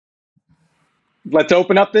Let's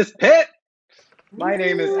open up this pit. My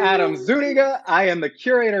name is Adam Zuniga. I am the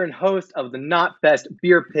curator and host of the KNOTFEST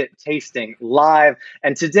Beer Pit Tasting Live.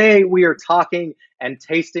 And today we are talking and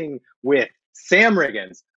tasting with Sam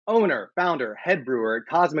Riggins, owner, founder, head brewer at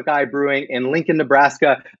Cosmic Eye Brewing in Lincoln,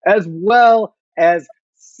 Nebraska, as well as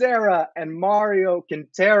Sarah and Mario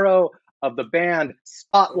Quintero of the band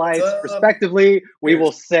Spotlights, respectively. We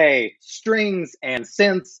will say strings and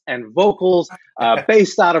synths and vocals,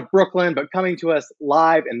 based out of Brooklyn, but coming to us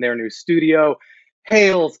live in their new studio.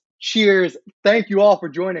 Hails, cheers. Thank you all for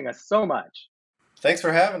joining us so much. Thanks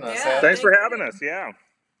for having us. Yeah, thanks for having us. Yeah.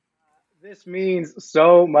 This means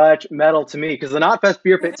so much metal to me because the KNOTFEST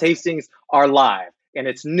Beer Pit tastings are live and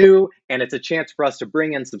it's new and it's a chance for us to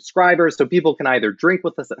bring in subscribers so people can either drink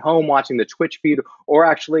with us at home watching the Twitch feed or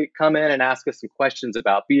actually come in and ask us some questions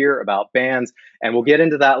about beer, about bands, and we'll get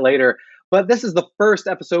into that later. But this is the first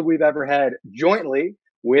episode we've ever had jointly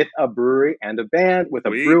with a brewery and a band, with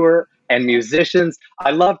a brewer and musicians.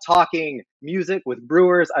 I love talking music with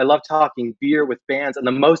brewers. I love talking beer with bands. And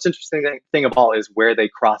the most interesting thing of all is where they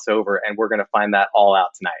cross over. And we're going to find that all out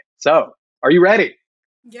tonight. So, are you ready?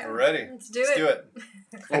 Yeah, we're ready. Let's do it.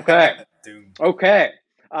 Okay. Okay.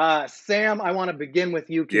 Sam, I want to begin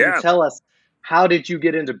with you. Can you tell us, how did you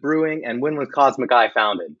get into brewing and when was Cosmic Eye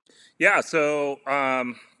founded? Yeah, so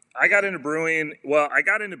I got into brewing. Well, I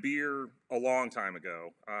got into beer a long time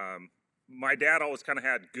ago. My dad always kind of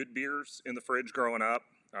had good beers in the fridge growing up.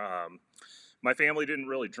 My family didn't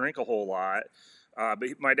really drink a whole lot, but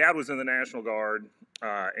my dad was in the National Guard,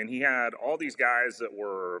 and he had all these guys that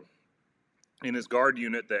were in his guard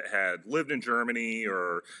unit that had lived in Germany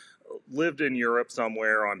or lived in Europe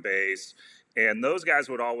somewhere on base, and those guys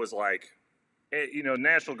would always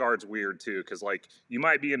National Guard's weird too, because like you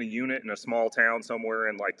might be in a unit in a small town somewhere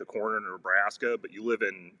in like the corner of Nebraska, but you live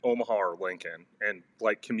in Omaha or Lincoln and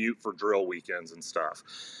like commute for drill weekends and stuff.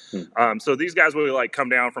 So these guys would like come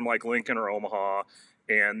down from like Lincoln or Omaha,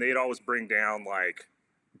 and they'd always bring down like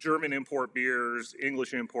German import beers,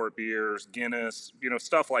 English import beers, Guinness,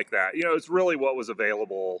 stuff like that. It's really what was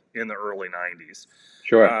available in the early 90s.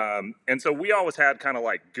 Sure. And so we always had kind of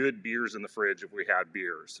like good beers in the fridge if we had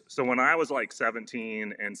beers. So when I was like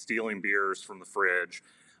 17 and stealing beers from the fridge,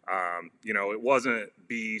 it wasn't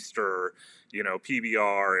Beast or,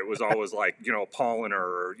 PBR. It was always like, Polliner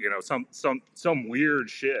or, some weird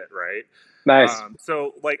shit, right? Nice.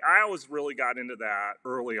 So like I always really got into that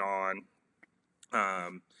early on.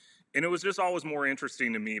 And it was just always more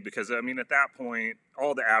interesting to me because, I mean, at that point,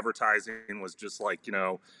 all the advertising was just like,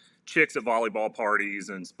 chicks at volleyball parties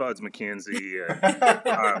and Spuds McKenzie. And,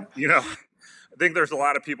 I think there's a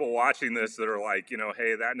lot of people watching this that are like,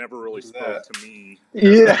 hey, that never really spoke to me.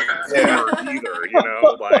 Yeah.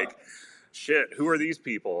 Either, like, shit, who are these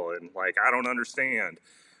people? And like, I don't understand.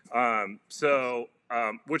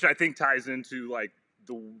 Which I think ties into like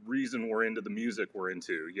the reason we're into the music we're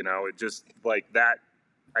into, it just like that.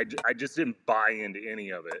 I just didn't buy into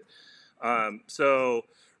any of it. So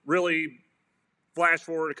really, flash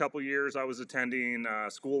forward a couple years, I was attending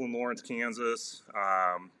school in Lawrence, Kansas.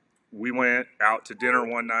 We went out to dinner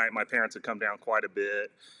one night. My parents had come down quite a bit.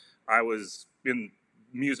 I was in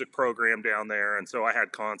music program down there, and so I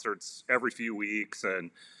had concerts every few weeks.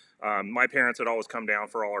 And my parents had always come down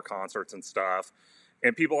for all our concerts and stuff.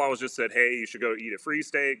 And people always just said, hey, you should go eat at Free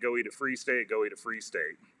State, go eat at Free State, go eat at Free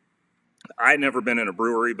State. I'd never been in a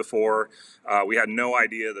brewery before. We had no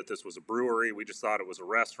idea that this was a brewery. We just thought it was a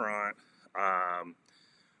restaurant.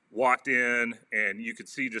 Walked in and you could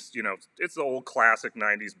see just, it's the old classic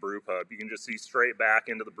 90s brew pub. You can just see straight back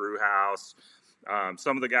into the brew house.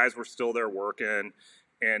 Some of the guys were still there working.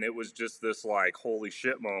 And it was just this like, holy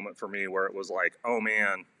shit moment for me where it was like, oh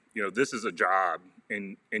man, this is a job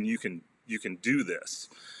and you can do this.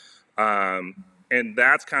 And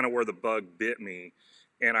that's kind of where the bug bit me.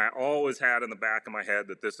 And I always had in the back of my head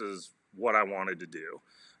that this is what I wanted to do.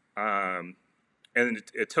 And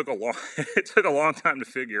it took a long time to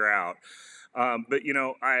figure out. But,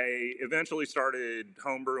 I eventually started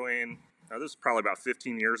home brewing. This is probably about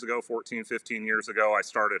 15 years ago, I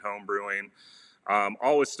started home brewing.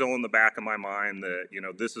 Always still in the back of my mind that,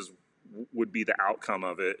 this would be the outcome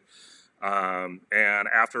of it. And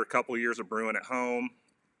after a couple of years of brewing at home,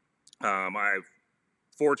 I've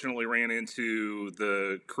fortunately ran into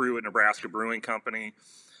the crew at Nebraska Brewing Company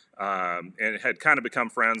and had kind of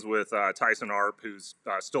become friends with Tyson Arp, who's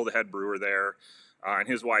still the head brewer there, and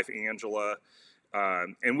his wife, Angela.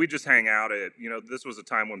 And we just hang out at, this was a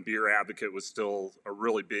time when Beer Advocate was still a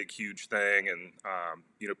really big, huge thing. And,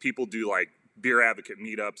 people do like Beer Advocate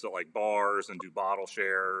meetups at like bars and do bottle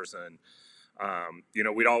shares. And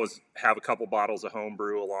We'd always have a couple bottles of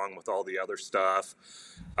homebrew along with all the other stuff.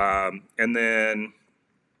 And then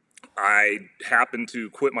I happened to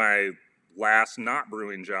quit my last not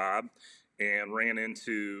brewing job and ran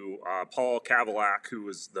into Paul Kavalak, who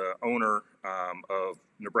was the owner of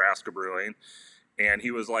Nebraska Brewing. And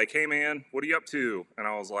he was like, "Hey, man, what are you up to?" And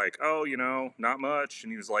I was like, "Oh, not much."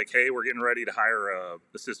 And he was like, "Hey, we're getting ready to hire a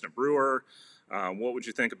assistant brewer. What would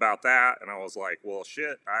you think about that?" And I was like, "Well,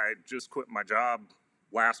 shit, I just quit my job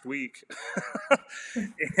last week."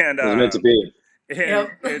 And It was meant to be.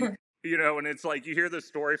 and it's like you hear this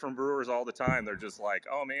story from brewers all the time. They're just like,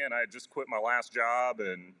 "Oh man, I just quit my last job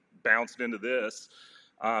and bounced into this."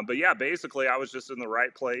 But yeah, basically, I was just in the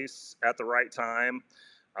right place at the right time.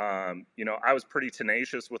 I was pretty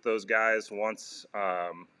tenacious with those guys once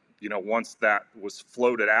that was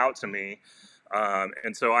floated out to me.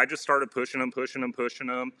 And so I just started pushing them,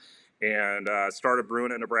 and started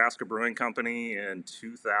brewing at Nebraska Brewing Company in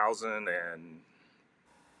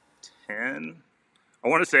 2010. I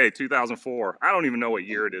want to say 2004. I don't even know what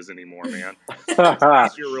year it is anymore, man.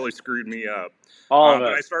 This year really screwed me up. All of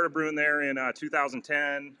But us. I started brewing there in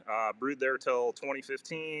 2010, brewed there till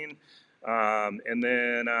 2015. And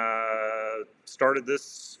then started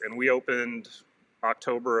this, and we opened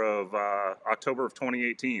October of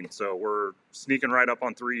 2018. So we're sneaking right up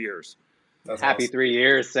on 3 years. That's Happy awesome. 3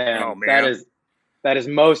 years, Sam. Oh, man. That is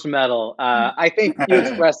most metal. I think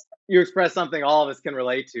you express something all of us can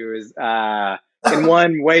relate to. Is in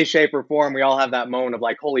one way, shape, or form, we all have that moment of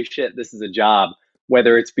like, "Holy shit, this is a job."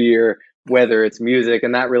 Whether it's beer, whether it's music,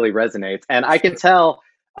 and that really resonates. And I can tell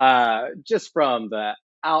just from the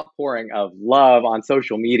outpouring of love on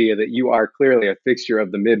social media that you are clearly a fixture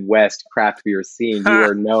of the Midwest craft beer scene. You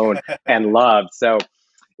are known and loved. So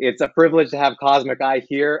it's a privilege to have Cosmic Eye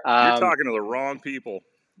here. You're talking to the wrong people.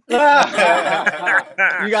 You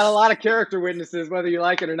got a lot of character witnesses, whether you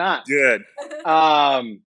like it or not. Good.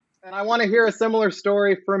 And I want to hear a similar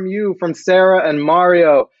story from you, from Sarah and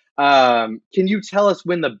Mario. Can you tell us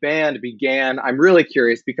when the band began? I'm really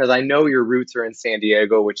curious because I know your roots are in San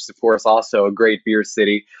Diego, which is, of course, also a great beer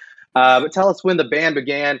city. But tell us when the band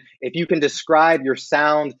began, if you can describe your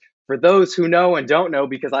sound for those who know and don't know,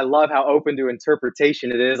 because I love how open to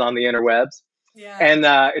interpretation it is on the interwebs. Yeah. And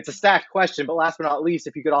it's a stacked question, but last but not least,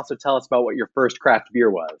 if you could also tell us about what your first craft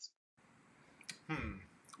beer was.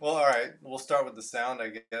 Well, all right. We'll start with the sound,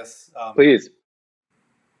 I guess. Please.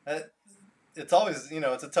 It's always,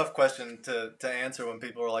 it's a tough question to answer when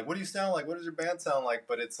people are like, "What do you sound like? What does your band sound like?"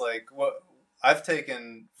 But it's like what I've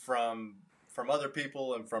taken from other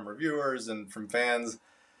people and from reviewers and from fans,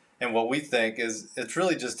 and what we think is it's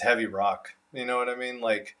really just heavy rock. You know what I mean?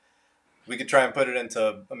 Like, we could try and put it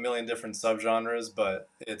into a million different subgenres, but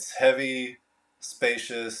it's heavy,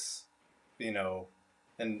 spacious,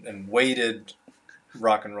 and weighted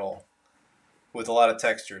rock and roll with a lot of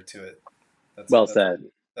texture to it. Well said.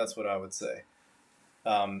 That's what I would say.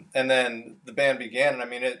 And then the band began, and I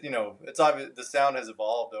mean, it's obvious the sound has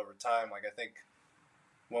evolved over time. Like, I think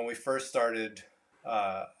when we first started,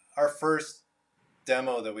 our first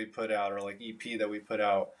demo that we put out, or like EP that we put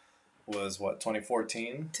out, was what,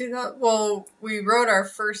 2014? Well, we wrote our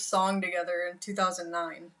first song together in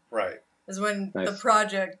 2009. Right. Is when Nice. the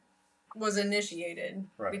project was initiated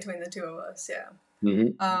Right. between the two of us. Yeah.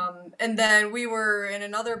 Mm-hmm. And then we were in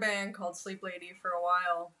another band called Sleep Lady for a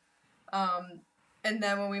while. And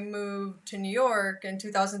then when we moved to New York in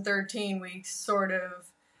 2013,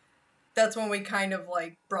 that's when we kind of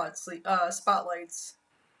like brought Spotlights,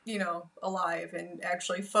 alive and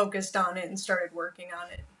actually focused on it and started working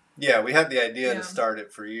on it. Yeah, we had the idea Yeah. to start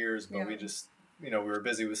it for years, but we just, we were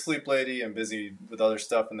busy with Sleep Lady and busy with other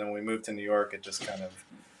stuff. And then when we moved to New York, it just kind of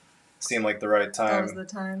seemed like the right time. That was the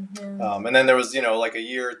time, yeah. And then there was, like a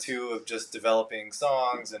year or two of just developing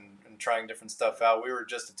songs and trying different stuff out. We were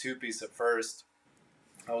just a two-piece at first.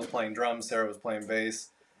 I was playing drums, Sarah was playing bass,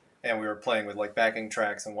 and we were playing with like backing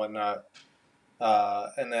tracks and whatnot.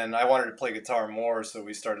 And then I wanted to play guitar more, so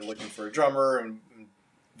we started looking for a drummer, and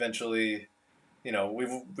eventually,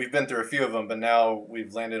 we've been through a few of them, but now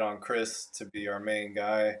we've landed on Chris to be our main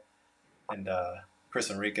guy, and Chris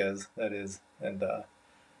Enriquez, that is. And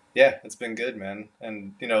yeah, it's been good, man.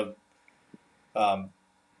 And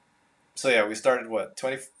so yeah, we started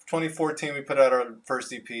 2014 we put out our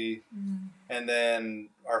first EP, and then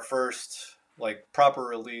our first like proper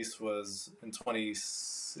release was in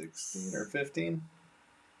 2016 or 15.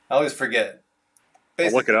 I always forget.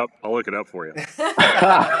 Basically, I'll look it up for you.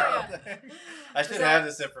 I should have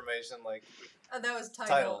this information. Like, That was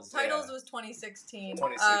Titles, Titles yeah. was 2016.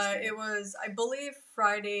 2016. It was, I believe,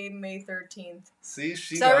 Friday, May 13th. See,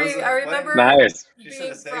 she So knows I remember Nice.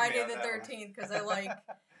 being Friday the 13th because I like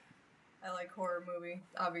horror movie,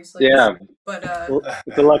 obviously. Yeah. But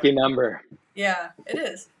It's a lucky number. yeah, it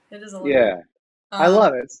is. It is a lucky. Yeah. I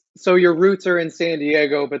love it. So your roots are in San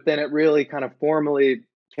Diego, but then it really kind of formally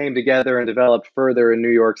came together and developed further in New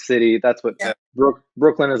York City. That's what Yeah.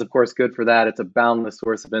 Brooklyn is, of course, good for that. It's a boundless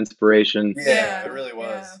source of inspiration. Yeah, it really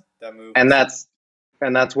was. That move. And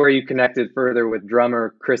that's where you connected further with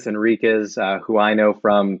drummer Chris Enriquez, who I know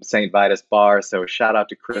from St. Vitus Bar. So shout out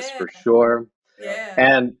to Chris for sure. Yeah.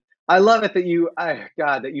 And I love it that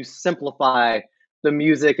that you simplify the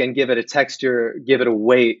music and give it a texture, give it a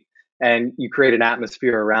weight, and you create an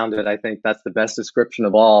atmosphere around it. I think that's the best description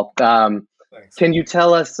of all. Can you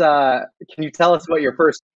tell us what your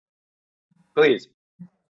first, please?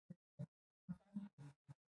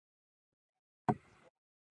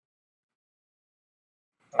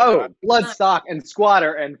 Oh, Bloodstock and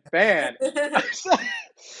Squatter and Fan.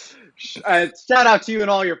 Shout out to you and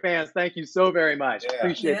all your fans. Thank you so very much.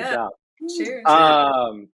 Appreciate the shout. Cheers.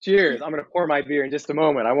 Cheers. I'm going to pour my beer in just a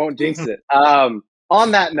moment. I won't jinx it.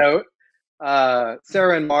 On that note,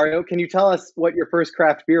 Sarah and Mario, can you tell us what your first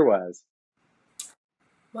craft beer was?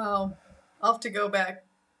 Wow. I'll have to go back.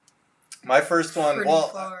 My first one,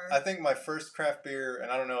 far. I think my first craft beer, and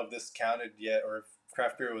I don't know if this counted yet or if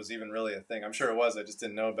craft beer was even really a thing. I'm sure it was. I just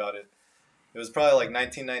didn't know about it. It was probably like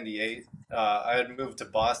 1998. I had moved to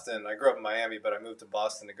Boston. I grew up in Miami, but I moved to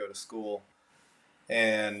Boston to go to school.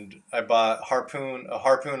 And I bought a Harpoon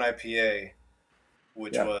IPA,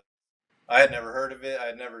 which was, I had never heard of it. I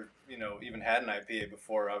had never, even had an IPA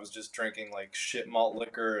before. I was just drinking like shit malt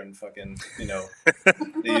liquor and fucking, the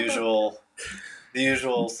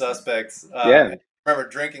usual suspects. I remember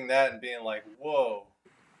drinking that and being like, whoa,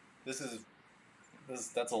 that's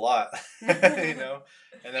a lot, And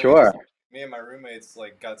then me and my roommates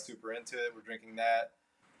like got super into it. We're drinking that.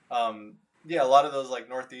 A lot of those like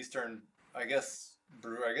Northeastern, I guess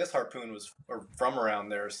Harpoon was from around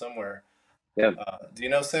there somewhere. Yeah. Do you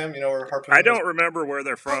know, Sam? You know where Harpoon I don't remember where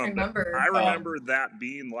they're from. I remember that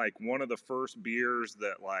being like one of the first beers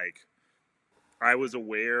that like I was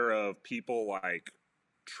aware of people like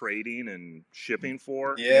trading and shipping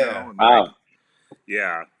for. Yeah.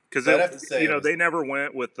 Yeah. Because they never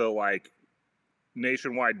went with the like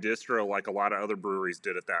nationwide distro like a lot of other breweries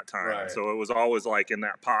did at that time. Right. So it was always like in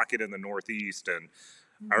that pocket in the Northeast. And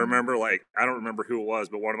I remember like, I don't remember who it was,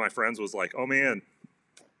 but one of my friends was like, oh man,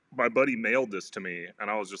 my buddy mailed this to me.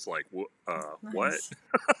 And I was just like, what? Why?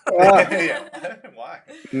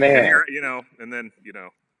 Man. And then, I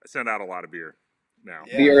send out a lot of beer now.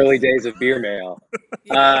 The early days of beer mail.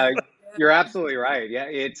 You're absolutely right.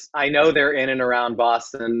 Yeah, I know they're in and around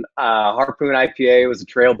Boston. Harpoon IPA was a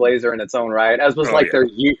trailblazer in its own right, as was their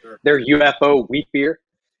UFO wheat beer.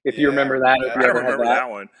 If you remember that, if you ever had that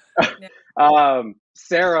one.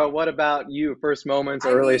 Sarah, what about you? First moments,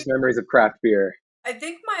 earliest memories of craft beer? I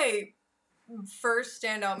think my first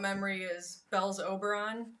standout memory is Bell's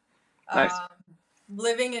Oberon. Nice.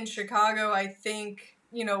 Living in Chicago, I think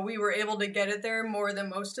we were able to get it there more than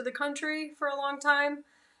most of the country for a long time.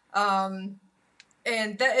 And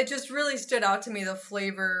that it just really stood out to me. The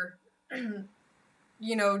flavor,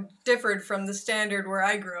 differed from the standard where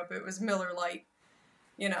I grew up. It was Miller Lite,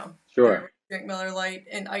 Sure. Drink Miller Lite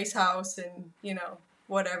and Ice House and,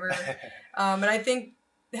 whatever. And I think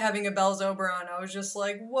having a Bell's Oberon, I was just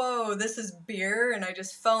like, whoa, this is beer. And I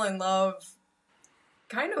just fell in love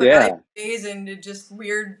kind of with IPAs and it just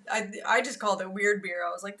weird. I just called it weird beer.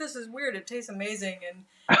 I was like, this is weird. It tastes amazing. And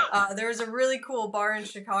there's a really cool bar in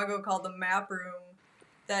Chicago called the Map Room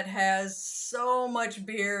that has so much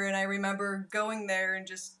beer. And I remember going there and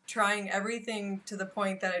just trying everything to the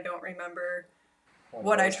point that I don't remember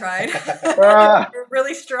what I tried. They're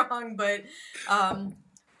really strong, but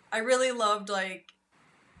I really loved like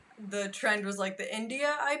the trend was like the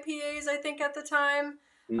India IPAs, I think, at the time.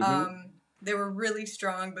 They were really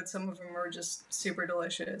strong, but some of them were just super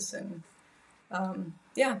delicious. And I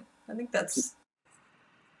think that's...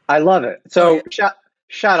 I love it. So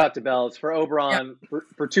shout out to Bell's for Oberon,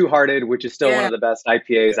 for Two Hearted, which is still one of the best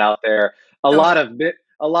IPAs out there. A lot of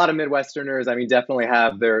Midwesterners, I mean, definitely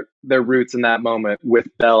have their roots in that moment with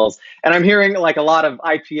Bell's. And I'm hearing like a lot of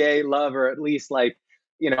IPA love, or at least like,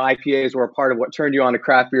 IPAs were a part of what turned you on to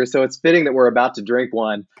craft beer. So it's fitting that we're about to drink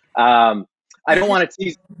one. I don't want to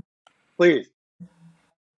tease. Please.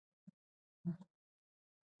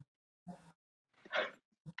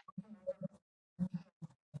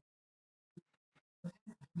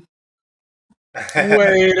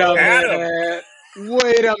 Wait a minute.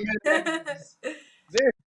 Wait a minute.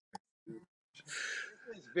 This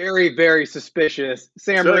is very, very suspicious.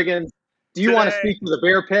 Sam So Riggins, do you want to today, speak to the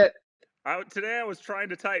Bear Pit? today I was trying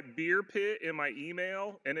to type beer pit in my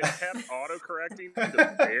email, and it kept autocorrecting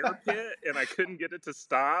to bear pit, and I couldn't get it to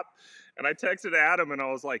stop. And I texted Adam, and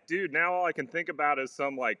I was like, dude, now all I can think about is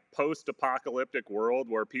some like post-apocalyptic world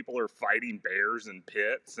where people are fighting bears in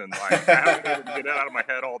pits, and like I haven't been able to get it out of my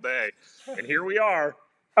head all day. And here we are.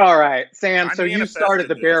 All right, Sam. I So you started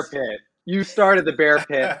the Bear manifested Pit. You started the Bear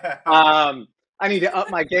Pit. I need to up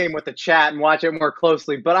my game with the chat and watch it more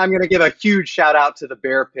closely. But I'm going to give a huge shout out to the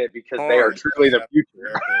Bear Pit because they are Hard. truly the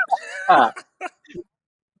future.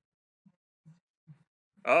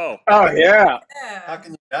 Oh, Oh yeah. How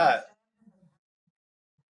can you not?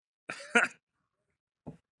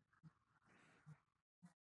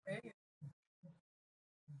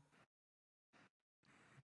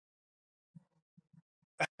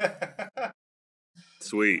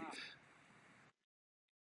 sweet.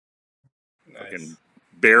 Nice. Fucking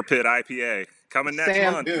Bear Pit IPA coming next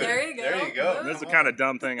Sam, month. Dude, There you go. There you go. And this is the kind of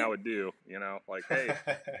dumb thing I would do, you know, like, hey,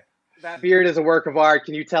 that beard is a work of art.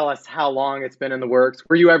 Can you tell us how long it's been in the works?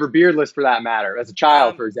 Were you ever beardless for that matter, as a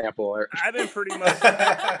child, for example? Or... I've been pretty much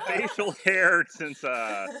facial hair since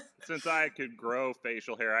I could grow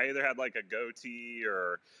facial hair. I either had like a goatee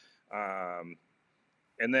or,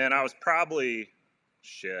 and then I was probably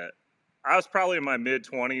in my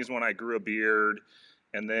mid-20s when I grew a beard.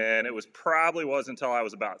 And then it wasn't until I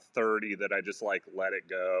was about 30 that I just like let it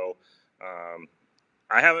go.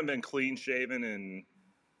 I haven't been clean shaven in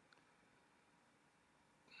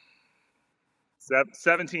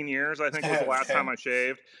 17 years, I think was the last time I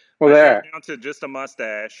shaved. Well, I there. shaved down to just a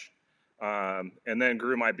mustache, and then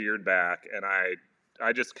grew my beard back, and I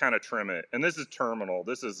just kind of trim it. And this is terminal.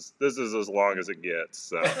 This is as long as it gets.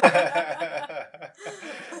 So. Yeah.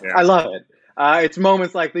 I love it. It's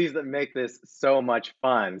moments like these that make this so much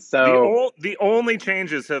fun. So the only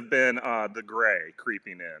changes have been the gray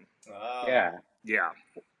creeping in. Oh. Yeah.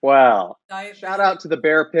 Well, Diet shout out to the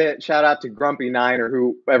Bear Pit. Shout out to Grumpy Nine or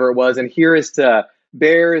whoever it was. And here is to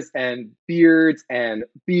bears and beards and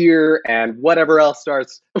beer and whatever else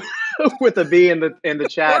starts with a B in the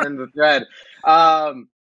chat and the thread.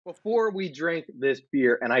 Before we drink this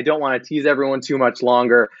beer, and I don't want to tease everyone too much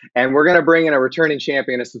longer, and we're going to bring in a returning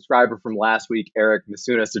champion, a subscriber from last week, Eric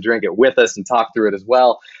Masunas, to drink it with us and talk through it as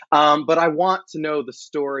well. But I want to know the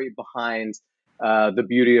story behind the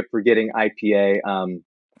Beauty of Forgetting IPA,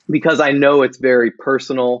 because I know it's very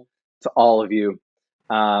personal to all of you.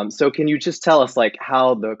 So can you just tell us like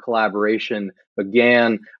how the collaboration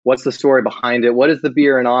began? What's the story behind it? What is the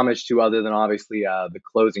beer an homage to other than obviously the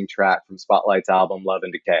closing track from Spotlight's album, Love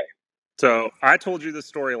Decay? So I told you this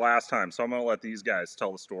story last time, so I'm going to let these guys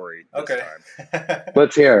tell the story this time.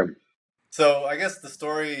 Let's hear. So I guess the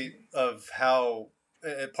story of how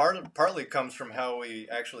it partly comes from how we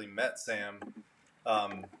actually met Sam,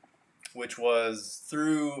 which was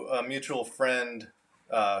through a mutual friend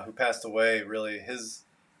who passed away. Really,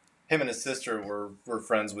 him and his sister were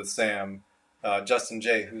friends with Sam, Justin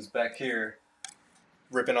J, who's back here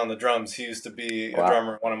ripping on the drums. He used to be a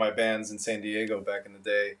drummer in one of my bands in San Diego back in the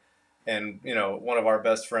day, and one of our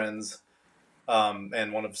best friends,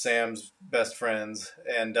 and one of Sam's best friends.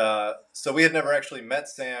 And so we had never actually met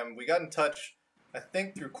Sam. We got in touch, I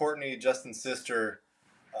think, through Courtney, Justin's sister.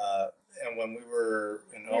 And when we were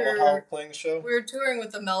in Omaha playing a show, we were touring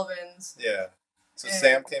with the Melvins. Yeah. So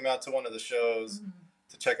Sam came out to one of the shows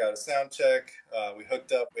to check out a sound check. We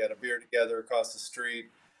hooked up. We had a beer together across the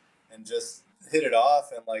street, and just hit it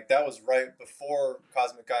off. And like that was right before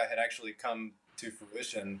Cosmic Eye had actually come to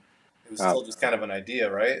fruition. It was still just kind of an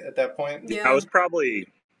idea, right, at that point? Yeah.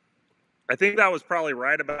 I think that was probably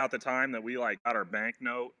right about the time that we like got our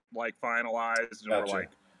banknote like finalized, and we're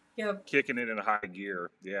like kicking it into high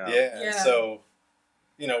gear. Yeah. So,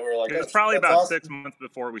 we were like, it was probably about awesome. 6 months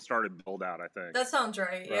before we started build out, I think. That sounds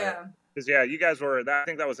right. Yeah. Because you guys were. I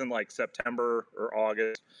think that was in like September or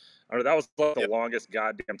August. Or that was like the longest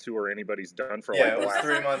goddamn tour anybody's done for like the last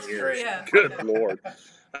 3 months straight. Yeah. Good Lord.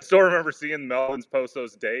 I still remember seeing Melvin's post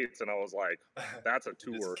those dates, and I was like, "That's a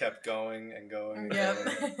tour." Just kept going and going.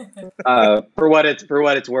 And going. For what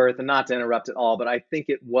it's worth, and not to interrupt at all, but I think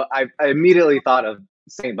I immediately thought of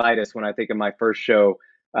St. Vitus when I think of my first show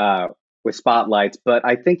with Spotlights, but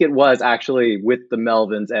I think it was actually with the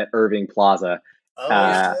Melvins at Irving Plaza.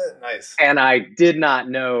 Oh, nice. And I did not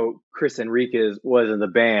know Chris Enriquez was in the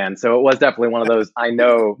band, so it was definitely one of those I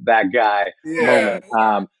know that guy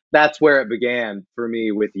moment. That's where it began for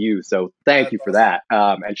me with you. So thank you for that,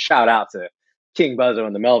 and shout out to King Buzzo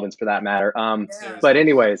and the Melvins for that matter. Yeah. But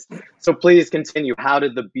anyways, so please continue. How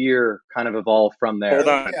did the beer kind of evolve from there? Hold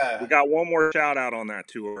on. Yeah. We got one more shout out on that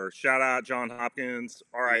tour. Shout out John Hopkins.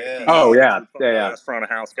 All right. Yes. Oh, yeah. Best front of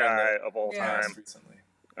house guy of all Yeah. time.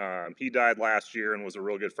 Recently. He died last year and was a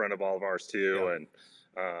real good friend of all of ours too. Yeah.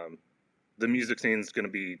 And the music scene is going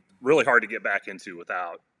to be really hard to get back into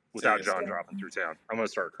without Seriously. John dropping through town. I'm going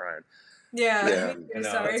to start crying. Yeah. I know,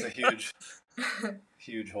 Sorry. it's a huge,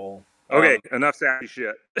 huge hole. Okay, enough sassy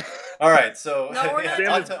shit. All right, so No, we're not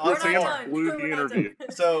on done. to We're more. not done. blew We're the not interview.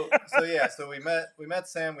 done. So we met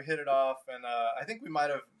Sam, we hit it off, and I think we might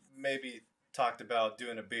have maybe talked about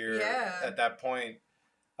doing a beer Yeah. at that point.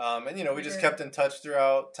 And you know, we just Okay. kept in touch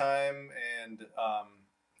throughout time, and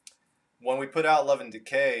when we put out Love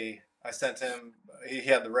Decay, I sent him. He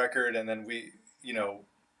had the record, and then we, you know,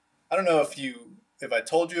 I don't know if I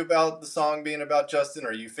told you about the song being about Justin,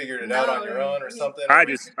 or you figured it out on your own or something. I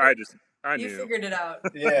You knew. figured it out.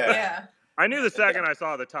 Yeah. Yeah. I knew the second I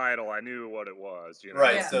saw the title, I knew what it was. You know?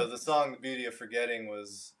 Right. Yeah. So the song "The Beauty of Forgetting"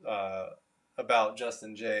 was about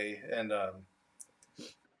Justin J, and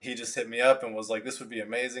he just hit me up and was like, "This would be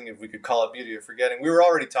amazing if we could call it Beauty of Forgetting." We were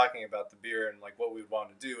already talking about the beer and like what we would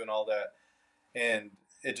want to do and all that, and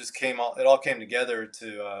it just it all came together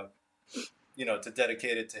to you know, to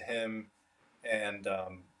dedicate it to him and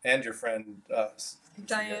your friend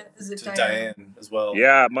Diane. Is it to Diane? Diane as well.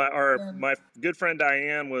 Yeah, my good friend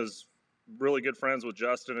Diane was really good friends with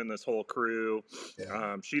Justin and this whole crew.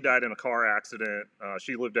 Yeah. She died in a car accident.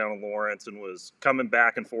 She lived down in Lawrence and was coming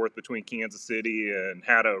back and forth between Kansas City and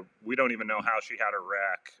we don't even know how she had a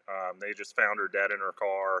wreck. They just found her dead in her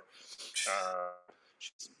car.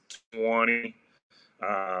 She's 20.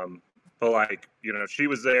 But like, you know, she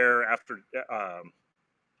was there after,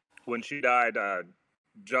 when she died,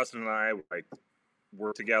 Justin and I like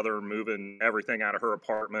were together moving everything out of her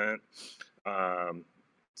apartment.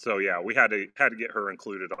 So yeah, we had to get her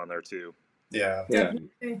included on there too. Yeah.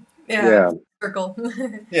 Yeah. Circle.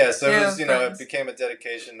 Yeah. So it was, you know, friends. it became a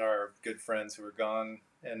dedication to our good friends who were gone,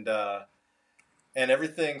 and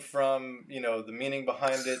everything from, you know, the meaning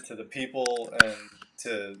behind it to the people and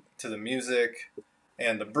to the music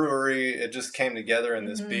and the brewery, it just came together in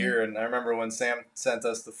this beer. And I remember when Sam sent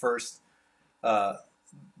us the first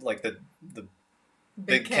like the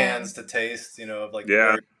big cans to taste, you know, of like the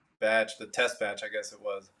very batch, the test batch, I guess it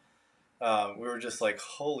was. We were just like,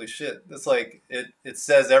 holy shit! It's like it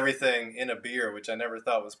says everything in a beer, which I never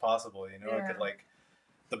thought was possible. You know, it could like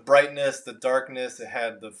the brightness, the darkness. It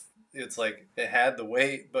had the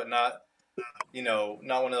weight, but not, you know,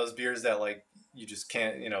 not one of those beers that like you just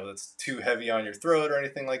can't, you know, that's too heavy on your throat or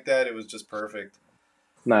anything like that. It was just perfect.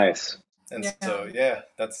 Nice. And so yeah,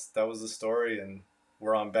 that was the story, and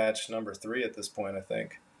we're on batch number 3 at this point, I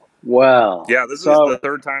think. Well, yeah, this is the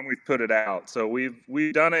third time we've put it out. So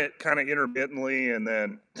we've done it kind of intermittently, and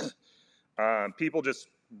then people just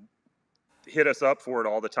hit us up for it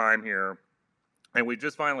all the time here, and we've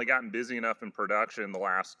just finally gotten busy enough in production the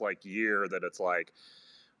last like year that it's like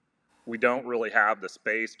we don't really have the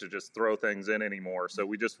space to just throw things in anymore. So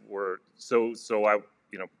we just were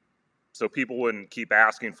so people wouldn't keep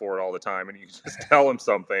asking for it all the time, and you can just tell them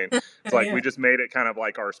something. It's like we just made it kind of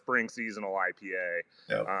like our spring seasonal IPA.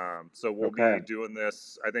 Yep. So we'll be doing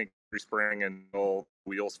this, I think, every spring until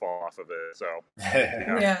wheels fall off of it. So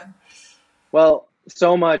yeah. Well,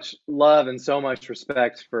 so much love and so much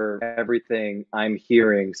respect for everything I'm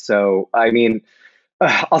hearing. So, I mean,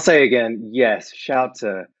 I'll say again, yes, shout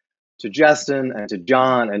to Justin and to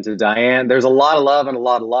John and to Diane. There's a lot of love and a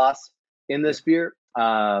lot of loss in this beer.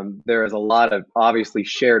 There is a lot of obviously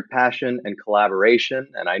shared passion and collaboration,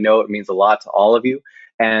 and I know it means a lot to all of you.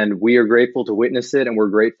 And we are grateful to witness it, and we're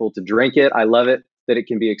grateful to drink it. I love it that it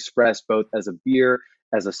can be expressed both as a beer,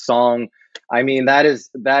 as a song. I mean, that is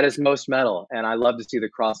most metal, and I love to see the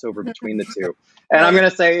crossover between the two. And I'm gonna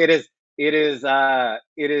say it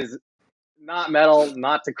is not metal,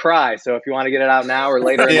 not to cry. So if you want to get it out now or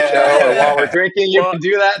later in the show or while we're drinking, you can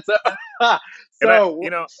do that. So,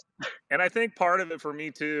 and I think part of it for me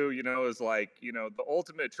too, you know, is like, you know, the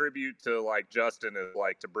ultimate tribute to like Justin is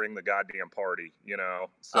like to bring the goddamn party, you know.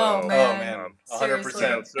 So, oh man,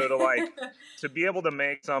 100%. So to like to be able to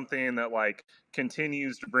make something that like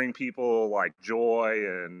continues to bring people like joy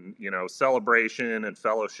and, you know, celebration and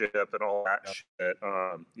fellowship and all that shit.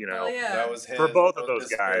 You know, that was for both of those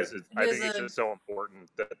guys. I think it's just so important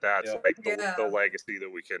that's like the legacy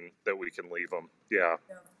that we can leave them. Yeah.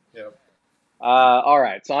 All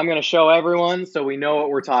right, so I'm going to show everyone so we know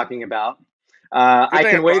what we're talking about. I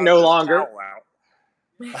can wait no longer.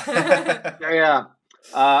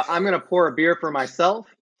 I'm going to pour a beer for myself,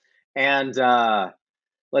 and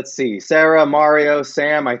Let's see. Sarah, Mario,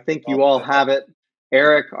 Sam, I think you all have it.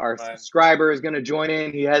 Eric, our subscriber, is going to join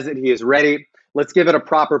in. He has it. He is ready. Let's give it a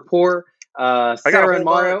proper pour. Sarah and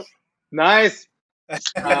Mario. Bunch. Nice.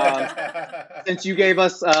 Since you gave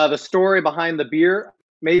us the story behind the beer,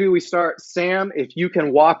 maybe we start. Sam, if you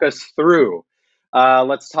can walk us through.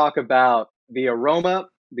 Let's talk about the aroma,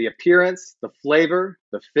 the appearance, the flavor,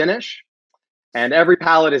 the finish. And every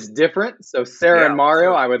palate is different. So Sarah and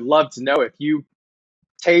Mario, I would love to know if you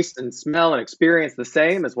taste and smell and experience the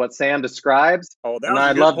same as what Sam describes. Oh, that and was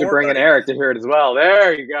I'd love to bring in Eric to hear it as well.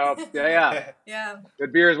 There you go. Yeah. Yeah.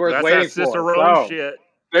 Good beer is worth That's waiting that Cicerone for. So, shit.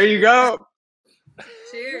 there you go.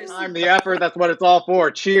 Cheers. Time, the effort. That's what it's all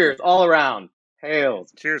for. Cheers all around.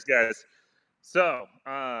 Hails. Cheers, guys. So,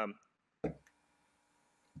 kind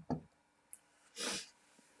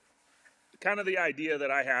of the idea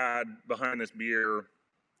that I had behind this beer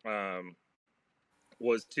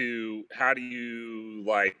was to, how do you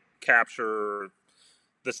like capture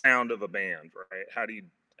the sound of a band, right? How do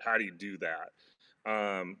you do that?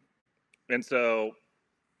 And so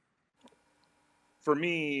for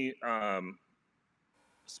me,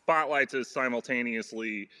 Spotlights is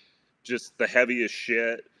simultaneously just the heaviest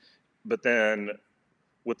shit, but then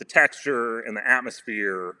with the texture and the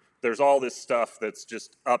atmosphere, there's all this stuff that's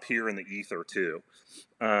just up here in the ether too.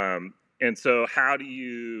 And so how do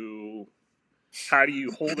you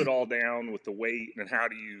hold it all down with the weight, and how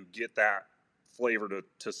do you get that flavor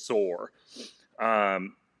to soar?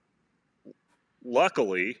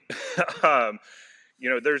 Luckily,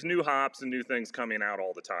 there's new hops and new things coming out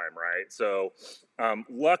all the time, right? So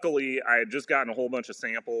luckily, I had just gotten a whole bunch of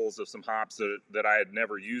samples of some hops that I had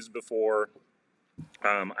never used before.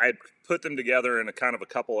 I had put them together in a kind of a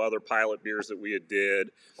couple other pilot beers that we had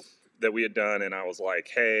done, and I was like,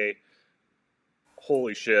 hey,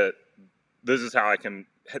 holy shit, this is how I can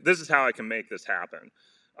make this happen.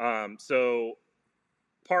 So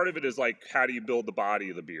part of it is like, how do you build the body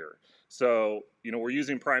of the beer? So, we're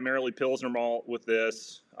using primarily Pilsner malt with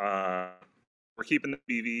this. We're keeping the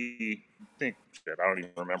BV, I don't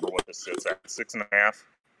even remember what this sits at, 6.5.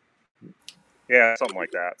 Yeah, something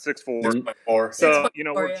like that. 6.4. So,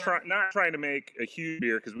 we're not trying to make a huge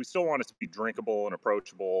beer because we still want it to be drinkable and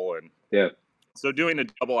approachable. And so doing a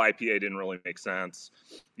double IPA didn't really make sense.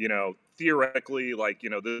 Theoretically,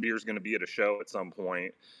 this beer is going to be at a show at some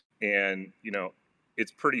point, and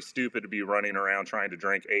it's pretty stupid to be running around trying to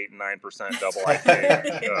drink 8 and 9% double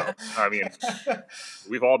IPA. I mean,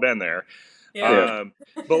 we've all been there. Yeah.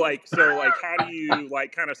 But how do you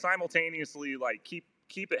kind of simultaneously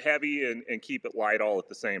keep it heavy and keep it light all at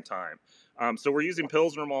the same time? So we're using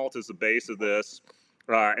Pilsner malt as the base of this.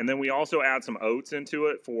 And then we also add some oats into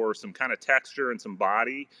it for some kind of texture and some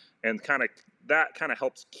body, and that kind of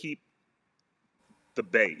helps keep the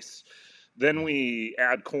base. Then we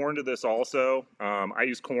add corn to this also. I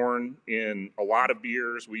use corn in a lot of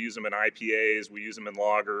beers. We use them in IPAs. We use them in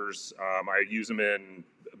lagers. I use them in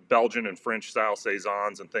Belgian and French style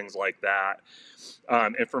saisons and things like that.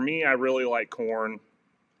 And for me, I really like corn,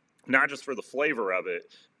 not just for the flavor of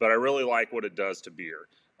it, but I really like what it does to beer.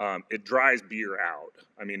 It dries beer out.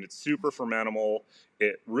 I mean, it's super fermentable.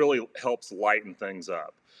 It really helps lighten things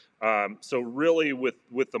up. So really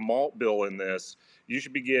with the malt bill in this, you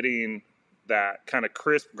should be getting that kind of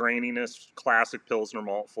crisp graininess, classic Pilsner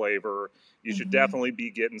malt flavor. You should definitely be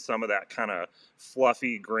getting some of that kind of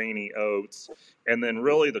fluffy, grainy oats. And then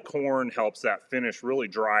really the corn helps that finish really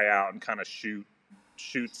dry out and kind of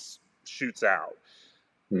shoots out.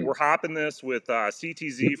 We're hopping this with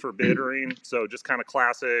CTZ for bittering, so just kind of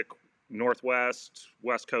classic Northwest,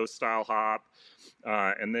 West Coast style hop.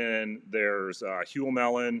 And then there's Huell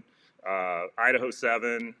Melon, Idaho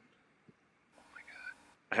 7. Oh my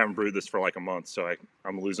God. I haven't brewed this for like a month, so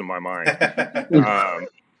I'm losing my mind.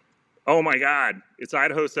 Oh my God. It's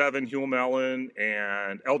Idaho 7, Huell Melon,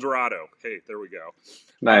 and El Dorado. Hey, there we go.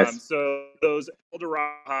 Nice. So those El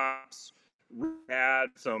Dorado hops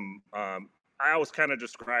add some... I always kind of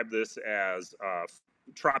describe this as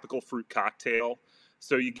tropical fruit cocktail.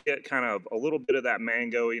 So you get kind of a little bit of that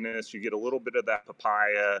mangoiness, you get a little bit of that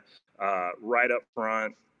papaya right up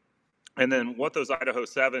front. And then what those Idaho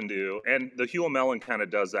 7 do, and the Huell Melon kind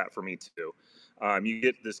of does that for me too. You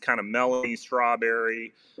get this kind of melony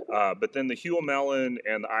strawberry, but then the Huell Melon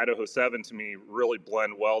and the Idaho 7 to me really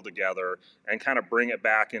blend well together and kind of bring it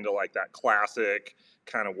back into like that classic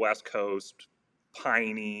kind of West Coast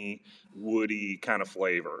piney, woody kind of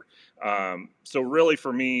flavor. So really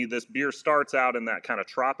for me, this beer starts out in that kind of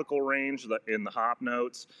tropical range in the hop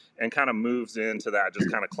notes and kind of moves into that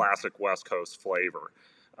just kind of classic West Coast flavor.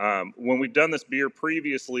 When we've done this beer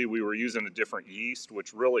previously, we were using a different yeast,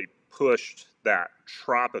 which really pushed that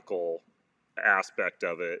tropical aspect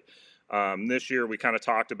of it. This year we kind of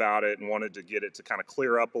talked about it and wanted to get it to kind of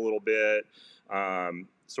clear up a little bit.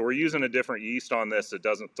 So we're using a different yeast on this that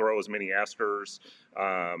doesn't throw as many esters.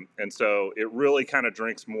 And so it really kind of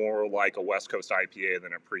drinks more like a West Coast IPA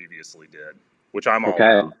than it previously did, which I'm all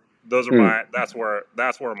about. Those are that's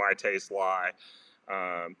where my tastes lie.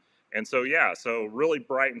 And so, yeah, so really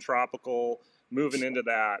bright and tropical, moving into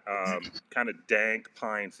that kind of dank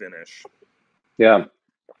pine finish. Yeah.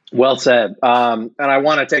 Well said. And I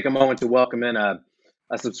want to take a moment to welcome in a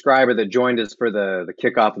subscriber that joined us for the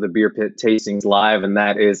kickoff of the Beer Pit Tastings Live, and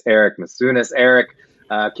that is Eric Masunis. Eric,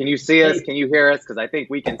 can you see us? Can you hear us? Because I think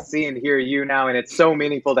we can see and hear you now, and it's so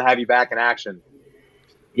meaningful to have you back in action.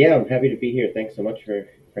 Yeah, I'm happy to be here. Thanks so much for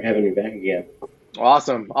having me back again.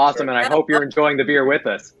 Awesome. And I hope you're enjoying the beer with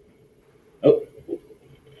us. Oh.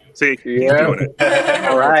 See, he's doing it.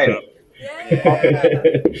 All right.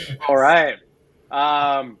 Yeah. All right.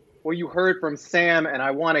 Well, you heard from Sam, and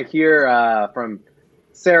I want to hear from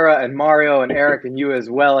Sarah and Mario and Eric and you, as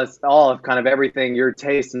well as all of kind of everything your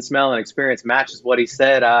taste and smell and experience matches what he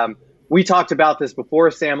said. We talked about this before,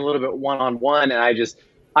 Sam, a little bit one-on-one, and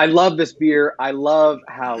I love this beer. I love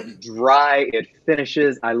how dry it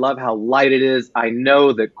finishes. I love how light it is. I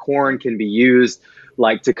know that corn can be used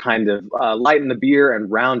like to kind of lighten the beer and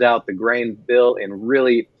round out the grain bill in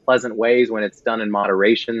really pleasant ways when it's done in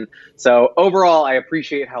moderation. So overall, I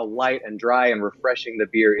appreciate how light and dry and refreshing the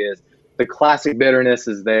beer is. The classic bitterness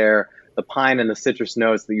is there. The pine and the citrus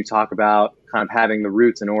notes that you talk about, kind of having the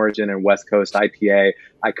roots and origin in West Coast IPA.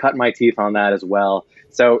 I cut my teeth on that as well.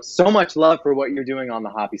 So much love for what you're doing on the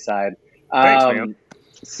hoppy side. Thanks, man.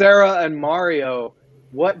 Sarah and Mario,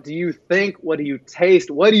 what do you think? What do you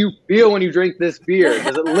taste? What do you feel when you drink this beer?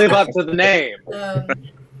 Does it live up to the name?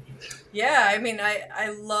 Yeah, I mean, I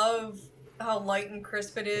love how light and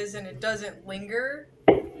crisp it is, and it doesn't linger,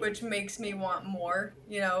 which makes me want more,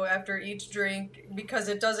 after each drink, because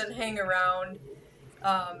it doesn't hang around.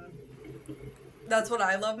 That's what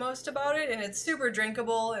I love most about it, and it's super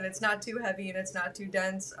drinkable, and it's not too heavy, and it's not too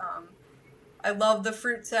dense. I love the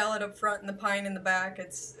fruit salad up front and the pine in the back.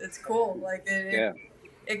 It's cool. Like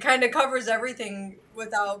it kind of covers everything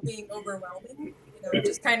without being overwhelming. It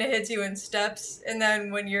just kind of hits you in steps, and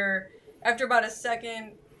then when after about a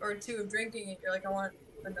second or two of drinking it, you're like, I want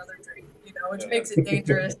another drink, which makes it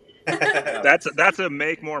dangerous. That's a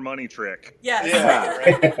make more money trick. Yes. Yeah,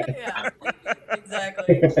 right. Yeah,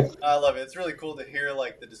 exactly. I love it. It's really cool to hear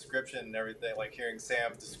like the description and everything, like hearing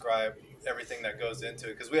Sam describe everything that goes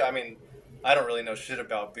into it. Because I don't really know shit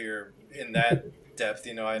about beer in that depth.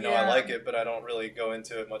 I know I like it, but I don't really go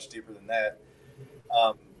into it much deeper than that.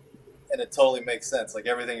 And it totally makes sense. Like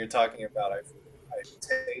everything you're talking about, I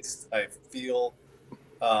taste, I feel.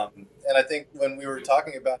 And I think when we were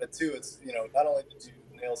talking about it too, it's, not only did you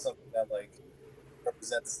nail something that like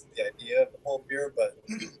represents the idea of the whole beer, but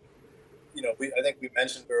I think we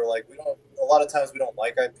mentioned we were like, a lot of times we don't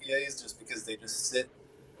like IPAs just because they just sit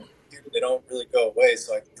here, they don't really go away.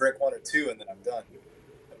 So I can drink one or two and then I'm done.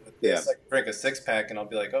 And with this, I can drink a 6-pack and I'll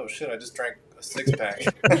be like, oh shit, I just drank a 6-pack.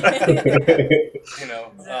 Exactly.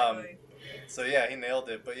 So yeah, he nailed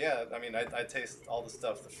it. But yeah, I taste all the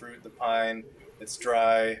stuff, the fruit, the pine. It's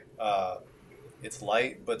dry, it's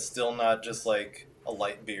light, but still not just like a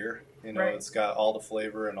light beer. Right. It's got all the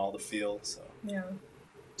flavor and all the feel. So yeah,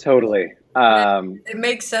 Totally. It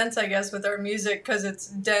makes sense, I guess, with our music because it's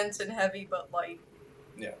dense and heavy but light.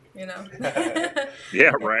 Yeah.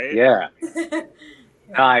 Yeah. Right. Yeah.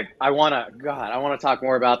 I want to talk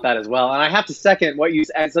more about that as well. And I have to second what you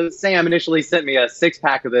said. So Sam initially sent me a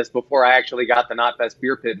 6-pack of this before I actually got the KNOTFEST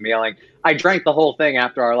Beer Pit mailing. I drank the whole thing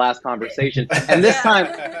after our last conversation. And this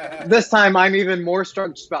time I'm even more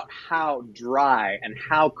struck just about how dry and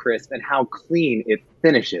how crisp and how clean it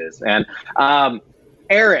finishes. And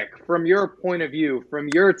Eric, from your point of view, from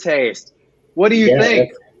your taste, what do you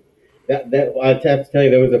think? That I have to tell you,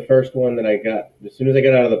 that was the first one that I got. As soon as I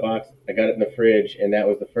got out of the box, I got it in the fridge, and that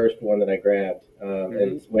was the first one that I grabbed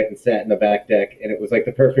and went and sat in the back deck. And it was like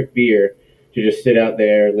the perfect beer to just sit out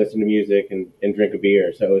there, listen to music, and drink a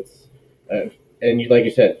beer. So it's, like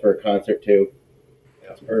you said, for a concert too,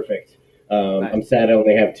 it's perfect. Nice. I'm sad I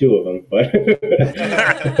only have 2 of them, but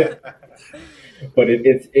but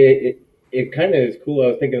it kind of is cool. I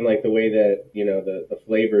was thinking like the way that, the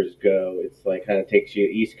flavors go, it's like kind of takes you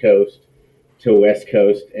East Coast to West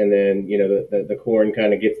Coast, and then, the corn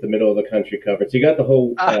kind of gets the middle of the country covered. So you got the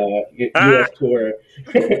whole U.S. tour.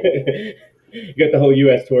 You got the whole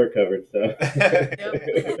U.S. tour covered. So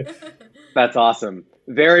That's awesome.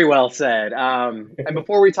 Very well said. And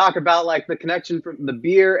before we talk about like the connection from the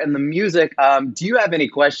beer and the music, do you have any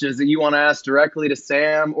questions that you want to ask directly to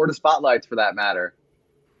Sam or to Spotlights for that matter?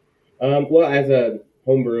 Well, as a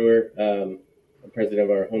home brewer, I'm president of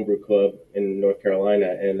our homebrew club in North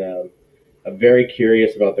Carolina, and I'm very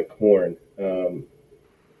curious about the corn.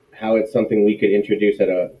 How it's something we could introduce at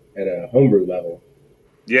a homebrew level.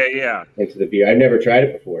 Yeah. Into the beer. I've never tried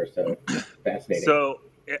it before, so fascinating. So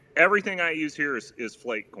everything I use here is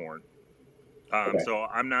flake corn. Okay. So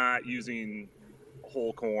I'm not using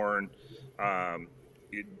whole corn.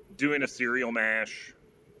 Doing a cereal mash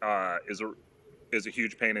is a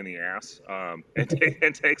huge pain in the ass.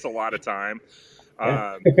 It takes a lot of time.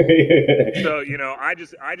 So I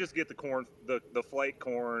just get the corn, the flake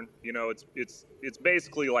corn. It's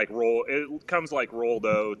basically like it comes like rolled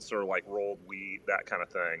oats or like rolled wheat, that kind of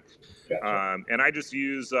thing. Gotcha. And I just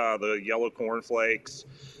use the yellow corn flakes.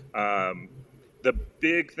 The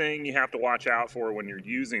big thing you have to watch out for when you're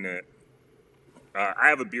using it, I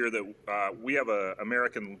have a beer that we have a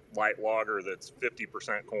American light lager that's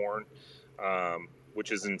 50% corn,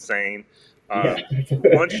 which is insane.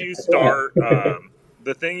 Once you start,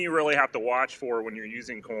 the thing you really have to watch for when you're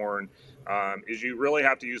using corn is you really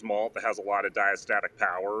have to use malt that has a lot of diastatic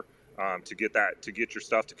power to get your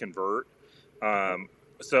stuff to convert.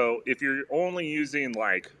 So if you're only using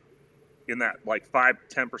like in that like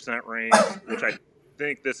 5-10% range, which I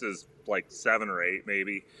think this is like 7 or 8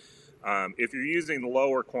 maybe. If you're using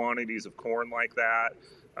lower quantities of corn like that,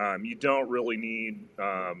 you don't really need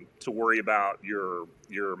to worry about your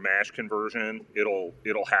mash conversion. It'll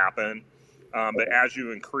happen. But as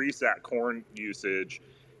you increase that corn usage,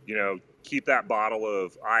 keep that bottle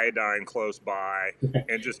of iodine close by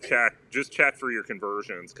and just check for your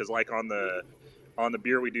conversions. Because like on the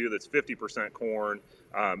beer we do that's 50% corn,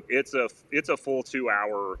 it's a full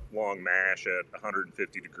 2-hour long mash at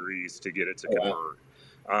 150 degrees to get it to convert.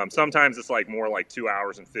 Sometimes it's like more like 2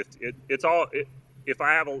 hours and 50. If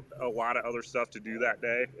I have a lot of other stuff to do that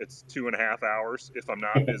day, it's 2.5 hours. If I'm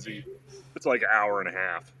not busy, it's like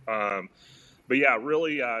 1.5 hours. But yeah,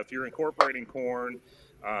 really, if you're incorporating corn,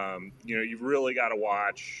 you've really got to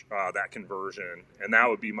watch that conversion, and that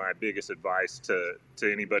would be my biggest advice to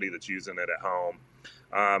anybody that's using it at home.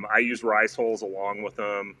 I use rice hulls along with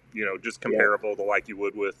them, just comparable to like you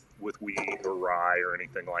would with wheat or rye or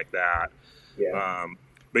anything like that. Yeah.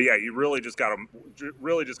 But yeah, you really just gotta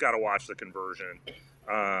watch the conversion.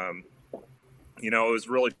 It was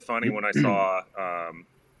really funny when I saw,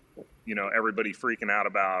 everybody freaking out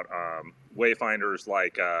about Wayfinders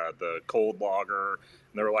like the cold lager.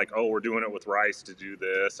 And they were like, "Oh, we're doing it with rice to do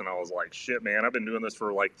this," and I was like, "Shit, man! I've been doing this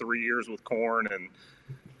for like 3 years with corn, and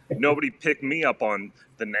nobody picked me up on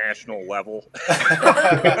the national level."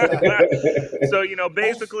 So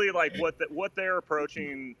basically, like what they're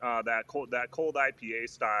approaching that cold IPA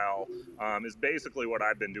style is basically what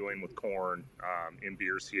I've been doing with corn in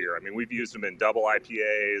beers here. I mean, we've used them in double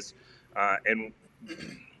IPAs, and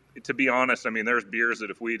to be honest, I mean, there's beers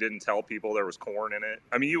that if we didn't tell people there was corn in it,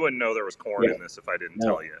 I mean, you wouldn't know there was corn in this if I didn't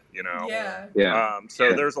tell you. Yeah.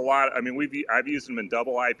 So there's a lot. I mean, I've used them in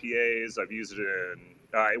double IPAs. I've used it in.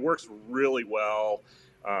 It works really well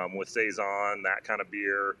with saison, that kind of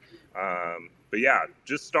beer. But yeah,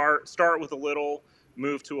 just start with a little,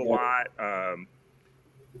 move to a lot.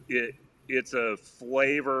 It's a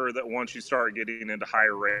flavor that once you start getting into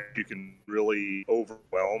higher range, you can really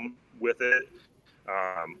overwhelm with it.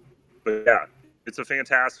 But yeah, it's a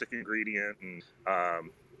fantastic ingredient, and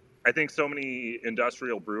I think so many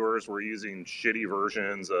industrial brewers were using shitty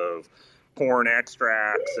versions of corn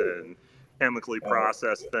extracts and chemically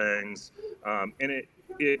processed things, and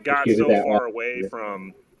it got so far away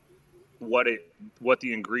from what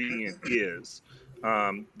the ingredient is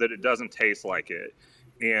that it doesn't taste like it.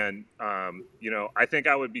 And I think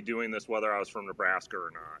I would be doing this whether I was from Nebraska or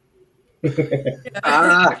not.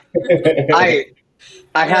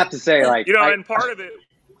 I have to say, like, and part of it,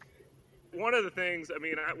 one of the things, I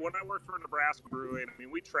mean, when I worked for Nebraska Brewing, I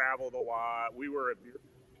mean, we traveled a lot. We were at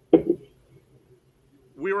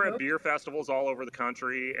beer festivals all over the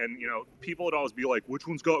country, and people would always be like, "Which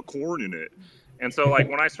one's got corn in it?" And so, like,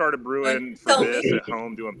 when I started brewing for this at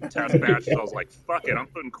home, doing test batches, I was like, "Fuck it, I'm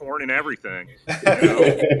putting corn in everything."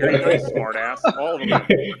 Here you go, smart ass. All of them have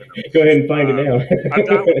corn in them. Go ahead and find it now. I've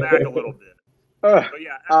dialed back a little bit. But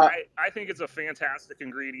yeah, I think it's a fantastic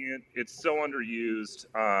ingredient. It's so underused.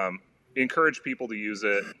 Encourage people to use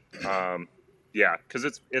it.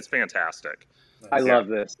 Because it's fantastic. I love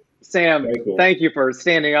this. Sam, Thank you for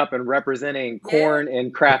standing up and representing corn in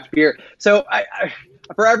craft beer. So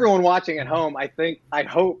for everyone watching at home, I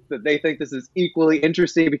hope that they think this is equally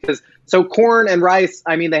interesting because so corn and rice,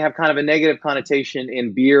 I mean, they have kind of a negative connotation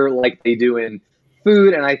in beer like they do in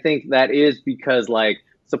food. And I think that is because like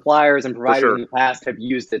suppliers and providers in the past have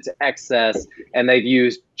used it to excess and they've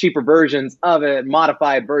used cheaper versions of it,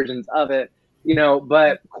 modified versions of it, you know,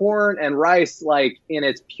 but corn and rice, like in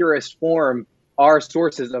its purest form, are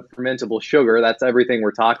sources of fermentable sugar. That's everything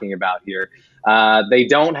we're talking about here. They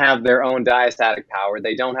don't have their own diastatic power.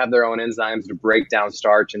 They don't have their own enzymes to break down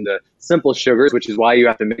starch into simple sugars, which is why you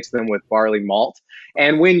have to mix them with barley malt.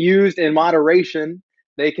 And when used in moderation,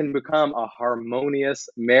 they can become a harmonious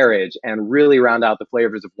marriage and really round out the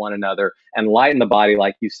flavors of one another and lighten the body,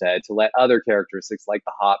 like you said, to let other characteristics like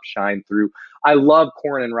the hop shine through. I love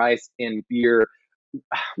corn and rice in beer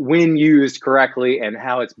when used correctly and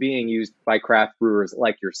how it's being used by craft brewers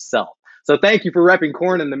like yourself. So thank you for repping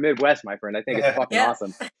corn in the Midwest, my friend. I think it's fucking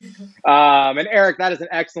awesome. And Eric, that is an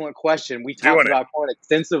excellent question. We talked about corn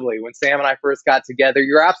extensively when Sam and I first got together.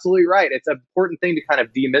 You're absolutely right. It's an important thing to kind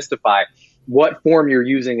of demystify what form you're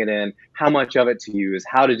using it in, how much of it to use,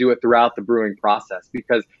 how to do it throughout the brewing process,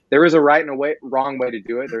 because there is a right and a wrong way to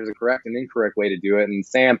do it. There's a correct and incorrect way to do it. And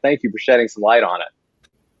Sam, thank you for shedding some light on it.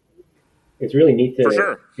 It's really neat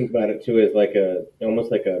to think about it too, as like almost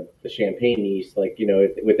like a champagne yeast, like, you know,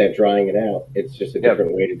 with that drying it out. It's just a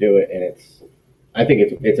different way to do it, and I think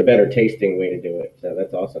it's a better tasting way to do it. So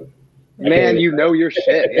that's awesome. Man, you know your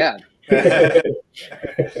shit, yeah.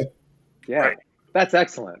 Yeah, that's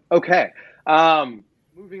excellent. Okay,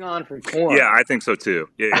 moving on from corn. Yeah, I think so too.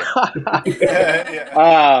 Yeah.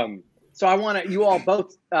 So I want to, you all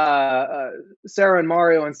both, Sarah and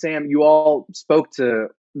Mario and Sam, you all spoke to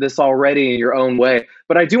this already in your own way,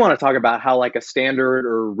 but I do want to talk about how like a standard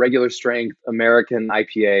or regular strength American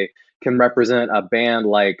IPA can represent a band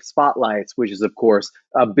like Spotlights, which is of course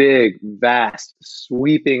a big, vast,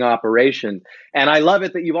 sweeping operation. And I love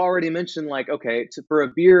it that you've already mentioned like, okay, for a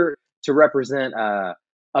beer to represent a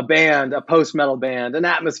band, a post-metal band, an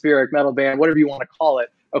atmospheric metal band, whatever you want to call it.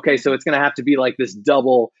 Okay, so it's going to have to be like this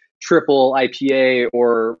double, triple IPA,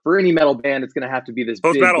 or for any metal band, it's going to have to be this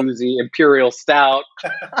big, boozy, imperial stout.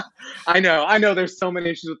 I know there's so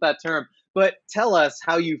many issues with that term, but tell us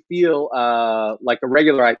how you feel like a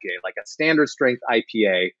regular IPA, like a standard strength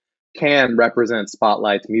IPA can represent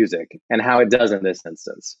Spotlight's music and how it does in this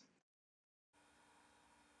instance.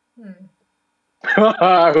 Who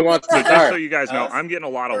wants to start? Just so you guys know, I'm getting a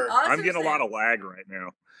lot of lag right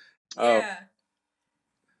now. Yeah.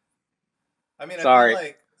 I mean,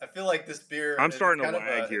 sorry. I feel like this beer. I'm starting to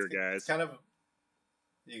lag here, guys. It's kind of.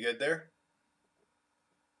 You good there?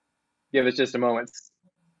 Give us just a moment.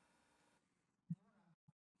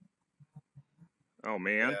 Oh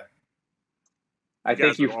man. Yeah. I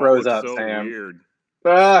think you froze up, so Sam. Weird.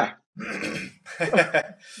 The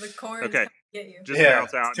corn. Okay. Get you. Just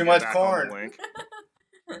bounce out. Too much corn.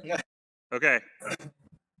 Okay.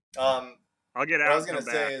 I'll get out. What I was gonna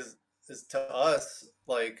say is to us,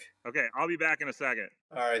 like. Okay, I'll be back in a second.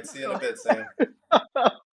 All right, see you in a bit, Sam.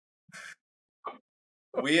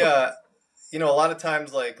 We you know, a lot of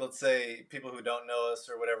times, like, let's say people who don't know us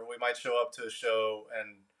or whatever, we might show up to a show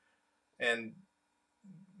and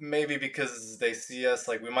maybe because they see us,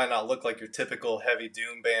 like, we might not look like your typical heavy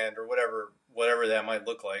doom band or whatever that might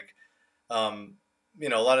look like. You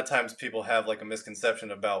know, a lot of times people have like a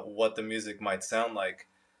misconception about what the music might sound like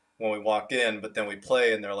when we walk in, but then we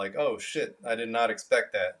play and they're like, oh shit, I did not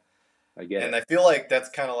expect that. I get it. I feel like that's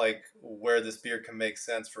kind of like where this beer can make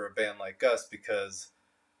sense for a band like us because,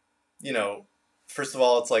 you know, first of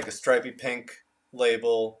all, it's like a stripy pink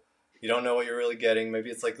label. You don't know what you're really getting. Maybe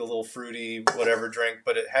it's like a little fruity whatever drink,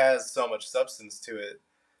 but it has so much substance to it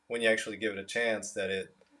when you actually give it a chance that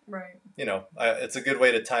it, you know, it's a good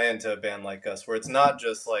way to tie into a band like us where it's not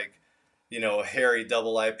just like, you know, a hairy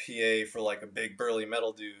double IPA for like a big burly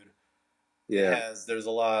metal dude. Yeah. There's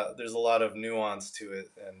a lot of nuance to it.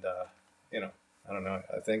 And, you know, I don't know.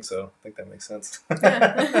 I think so. I think that makes sense.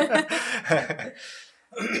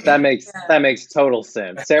 That makes total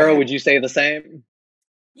sense. Sarah, would you say the same?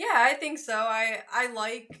 Yeah, I think so. I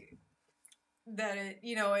like that it,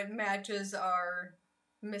 you know, it matches our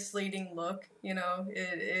misleading look, you know.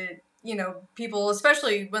 It you know, people,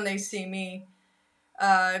 especially when they see me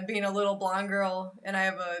being a little blonde girl and I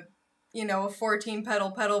have a, you know, a 14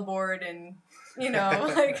 pedal board and, you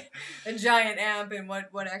know, like a giant amp and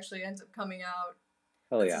what actually ends up coming out.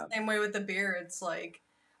 Hell It's yeah. the same way with the beer. It's like,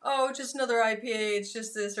 oh, just another IPA, it's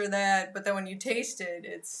just this or that, but then when you taste it,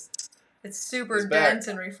 it's super dense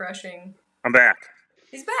and refreshing. I'm back.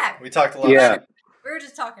 He's back. We talked a lot. Yeah. We were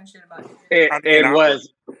just talking shit about you.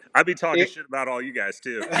 I'd be talking shit about all you guys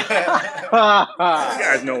too. You You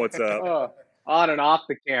guys know what's up. On and off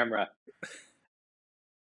the camera.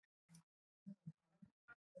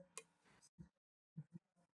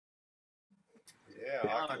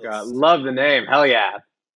 Yeah, Oh, God. Love the name. Hell yeah.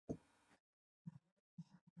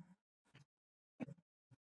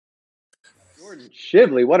 Jordan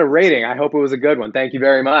Shibley, what a rating. I hope it was a good one. Thank you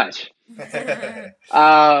very much. Sam,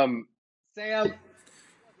 wasn't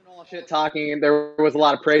all shit talking. There was a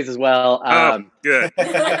lot of praise as well. Good.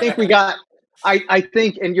 I think we got, I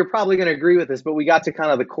think, and you're probably going to agree with this, but we got to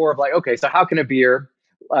kind of the core of like, okay, so how can a beer,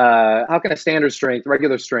 how can a standard strength,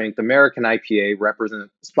 regular strength American IPA represent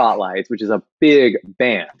Spotlights, which is a big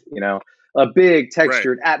band, you know, a big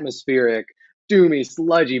textured, atmospheric, doomy,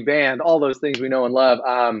 sludgy band, all those things we know and love.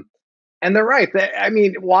 And they're right. I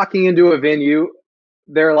mean, walking into a venue,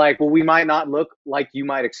 they're like, well, we might not look like you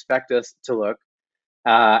might expect us to look.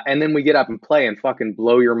 And then we get up and play and fucking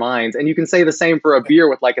blow your minds. And you can say the same for a beer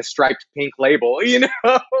with like a striped pink label, you know?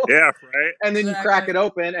 Yeah, right. And then you crack it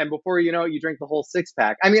open, and before you know it, you drink the whole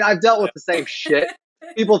 6-pack. I mean, I've dealt with the same shit.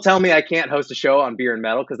 People tell me I can't host a show on beer and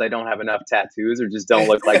metal because I don't have enough tattoos or just don't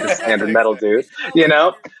look like the standard metal dude, you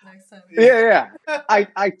know? Yeah.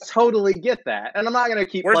 I totally get that. And I'm not going to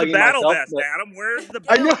keep plugging myself. Where's the battle vest, Adam? Where's the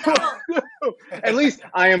battle vest? At least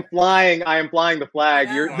I am flying the flag.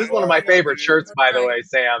 This is one of my favorite shirts, by the way,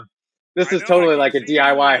 Sam. This is totally like a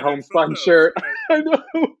DIY homespun shirt. I know.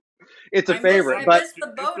 It's a favorite. I missed the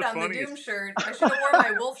boat on the Doom shirt. I should have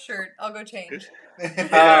worn my wolf shirt. I'll go change.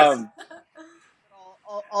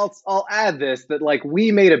 I'll add this, that like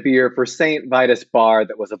we made a beer for St. Vitus Bar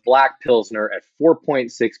that was a black Pilsner at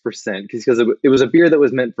 4.6% because it was a beer that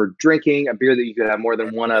was meant for drinking, a beer that you could have more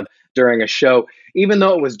than one of during a show. Even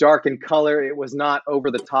though it was dark in color, it was not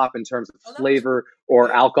over the top in terms of flavor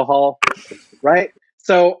or alcohol, right?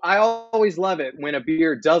 So I always love it when a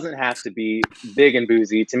beer doesn't have to be big and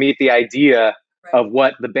boozy to meet the idea of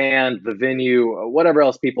what the band, the venue, whatever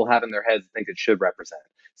else people have in their heads think it should represent.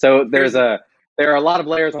 So there are a lot of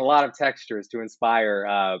layers and a lot of textures to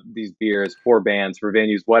inspire these beers for bands, for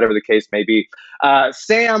venues, whatever the case may be.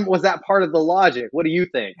 Sam, was that part of the logic? What do you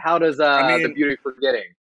think? How does the Beauty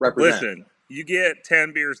Forgetting represent? Listen, you get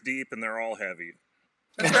 10 beers deep and they're all heavy.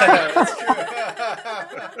 That's true.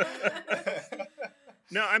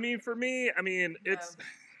 No, I mean, for me, it's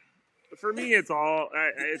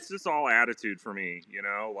just all attitude for me, you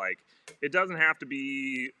know, like it doesn't have to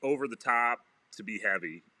be over the top to be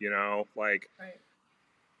heavy, you know, like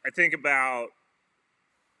I think about,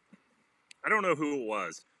 I don't know who it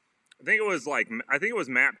was. I think it was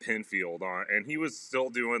Matt Pinfield and he was still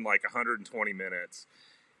doing like 120 minutes.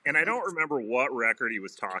 And I don't remember what record he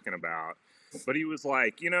was talking about, but he was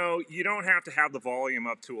like, you know, you don't have to have the volume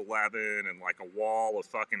up to 11 and like a wall of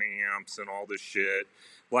fucking amps and all this shit.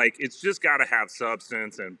 Like, it's just got to have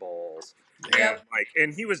substance and balls. Yeah.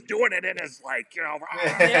 And he was doing it in his like, you know,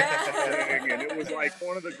 thing, and it was like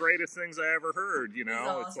one of the greatest things I ever heard, you know.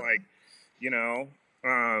 Awesome. It's like, you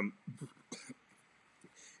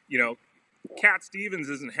know, Cat Stevens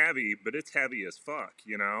isn't heavy, but it's heavy as fuck,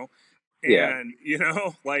 you know. And, you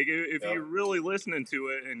know, like, if you're really listening to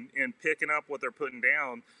it and picking up what they're putting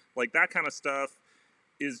down, like, that kind of stuff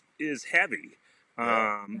is heavy.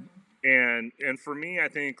 And for me, I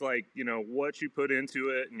think, like, you know, what you put into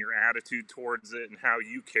it and your attitude towards it and how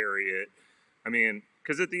you carry it, I mean,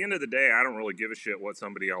 because at the end of the day, I don't really give a shit what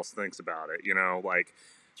somebody else thinks about it, you know? Like,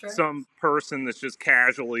 some person that's just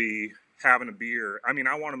casually having a beer, I mean,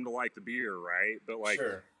 I want them to like the beer, right? But, like,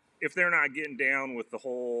 if they're not getting down with the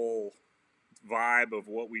whole vibe of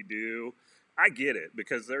what we do, I get it,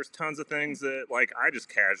 because there's tons of things that like I just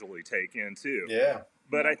casually take in too. Yeah.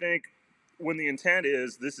 But I think when the intent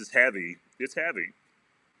is this is heavy, it's heavy.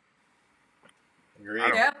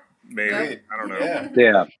 Agreed. Maybe. I don't know.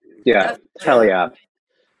 Yeah. Hell yeah.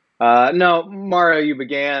 No, Mario, you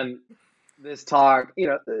began this talk, you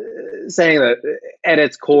know, saying that at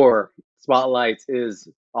its core, Spotlights is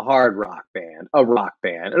a hard rock band, a rock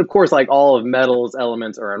band. And of course, like all of metal's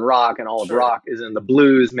elements are in rock, and all of rock is in the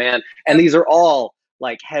blues, man. And these are all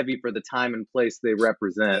like heavy for the time and place they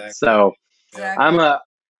represent. So I'm a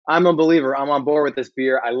believer. I'm on board with this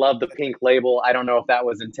beer. I love the pink label. I don't know if that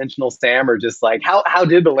was intentional, Sam, or just like how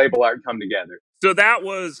did the label art come together? So that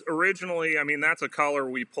was originally, I mean, that's a color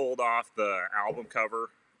we pulled off the album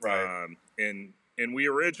cover. Right. And we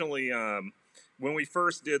originally, when we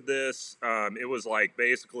first did this, it was like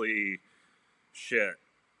basically shit.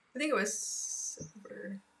 I think it was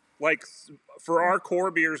silver. like for our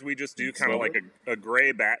core beers, we just do kind of like a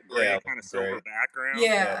gray kind of silver background.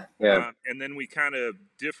 Yeah. And then we kind of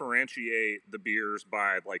differentiate the beers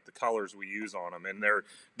by like the colors we use on them, and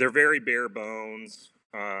they're very bare bones.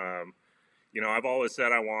 You know, I've always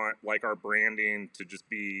said I want like our branding to just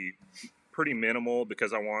be pretty minimal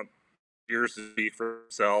because I want beers to speak for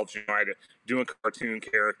themselves. You know, doing cartoon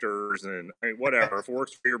characters and I mean, whatever. If it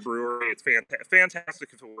works for your brewery, it's fantastic.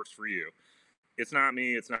 If it works for you, it's not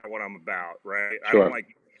me. It's not what I'm about, right? Sure. I don't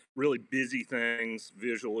like really busy things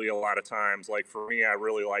visually a lot of times. Like for me, I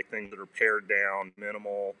really like things that are pared down,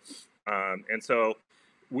 minimal. And so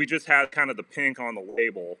we just had kind of the pink on the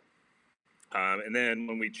label. And then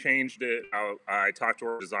when we changed it, I talked to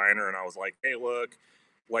our designer and I was like, hey, look,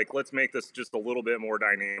 like, let's make this just a little bit more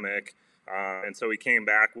dynamic. And so he came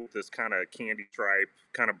back with this kind of candy stripe,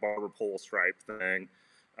 kind of barber pole stripe thing.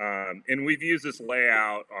 And we've used this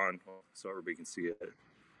layout on, so everybody can see it.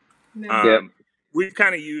 We've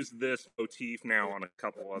kind of used this motif now on a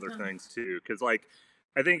couple other things too. Cause like,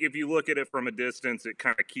 I think if you look at it from a distance, it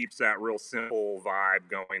kind of keeps that real simple vibe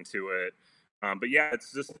going to it. But yeah,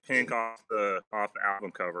 it's just pink off the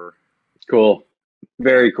album cover. Cool.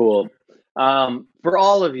 Very cool. For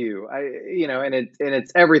all of you, and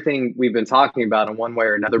it's everything we've been talking about in one way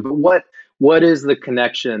or another, but what is the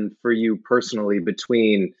connection for you personally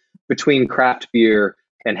between craft beer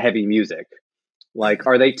and heavy music? Like,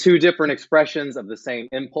 are they two different expressions of the same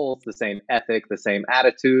impulse, the same ethic, the same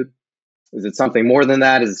attitude? Is it something more than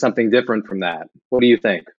that? Is it something different from that? What do you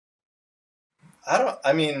think? I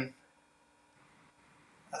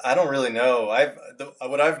don't really know.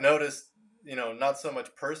 What I've noticed, you know, not so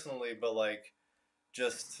much personally, but like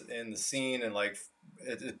just in the scene, and like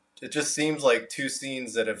it just seems like two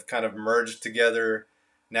scenes that have kind of merged together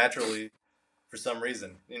naturally for some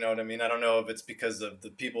reason. You know what I mean? I don't know if it's because of the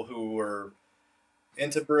people who were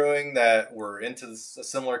into brewing that were into a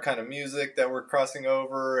similar kind of music that were crossing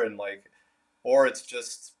over, and like, or it's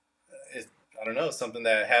just, I don't know, something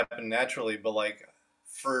that happened naturally. But like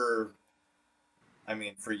for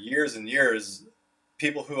years and years,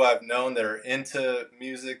 people who I've known that are into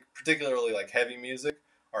music, particularly like heavy music,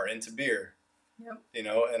 are into beer. Yep. You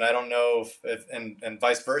know, and I don't know if and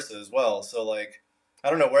vice versa as well. So like, I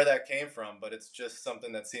don't know where that came from, but it's just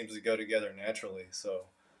something that seems to go together naturally. So,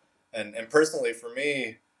 and personally for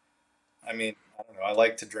me, I mean, I don't know, I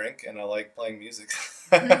like to drink and I like playing music.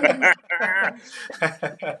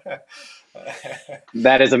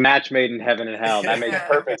 That is a match made in heaven and hell. That makes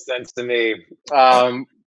perfect sense to me.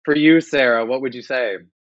 For you, Sarah, what would you say?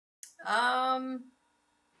 I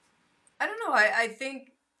don't know. I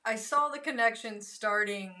think I saw the connection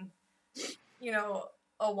starting, you know,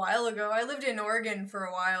 a while ago. I lived in Oregon for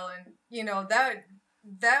a while, and you know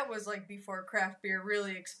that was like before craft beer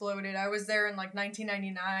really exploded. I was there in like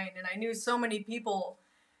 1999, and I knew so many people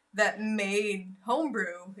that made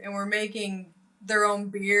homebrew and were making their own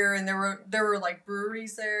beer, and there were like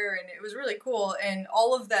breweries there, and it was really cool. And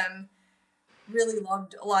all of them really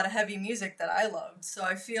loved a lot of heavy music that I loved. So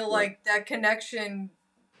I feel like that connection,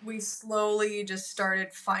 we slowly just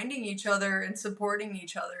started finding each other and supporting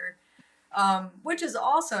each other, which is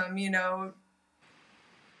awesome. You know,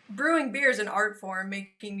 brewing beer is an art form,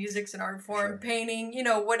 making music's an art form, painting, you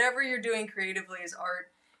know, whatever you're doing creatively is art,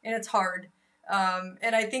 and it's hard.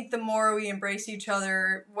 And I think the more we embrace each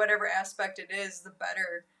other, whatever aspect it is, the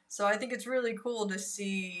better. So I think it's really cool to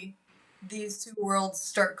see these two worlds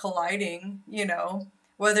start colliding, you know,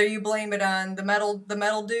 whether you blame it on the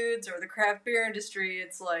metal dudes or the craft beer industry.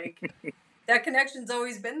 It's like that connection's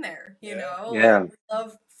always been there, you know. Yeah. Like, we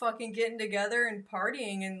love fucking getting together and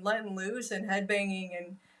partying and letting loose and headbanging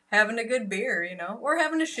and having a good beer, you know, or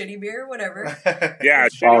having a shitty beer, whatever. Yeah,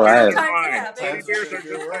 All right. Sometimes it Shitty happens. beers are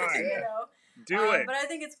just fine. You know? Do it. But I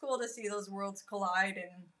think it's cool to see those worlds collide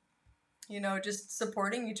and, you know, just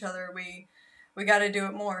supporting each other. We got to do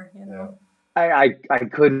it more, you know. I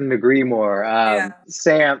couldn't agree more.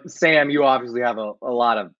 Sam, you obviously have a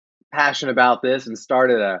lot of passion about this and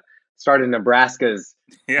started Nebraska's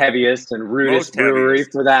heaviest and rudest brewery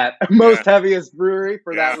for that heaviest brewery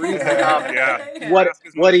for that reason.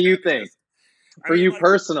 What do you think? For you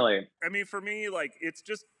personally? I mean, for me, like, it's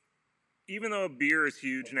just, even though beer is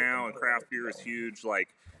huge now and craft beer is huge,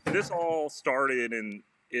 like, this all started and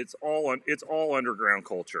it's all underground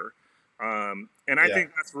culture. And I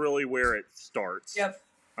think that's really where it starts.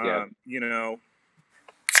 You know,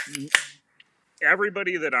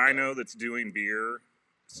 everybody that I know that's doing beer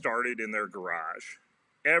started in their garage.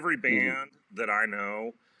 Every band that I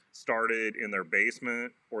know started in their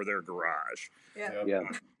basement or their garage.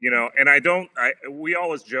 You know, and we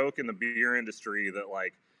always joke in the beer industry that,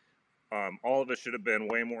 like, all of us should have been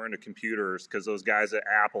way more into computers because those guys at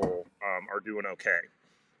Apple are doing okay.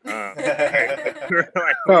 We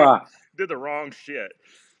did the wrong shit.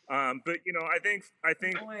 But you know, I think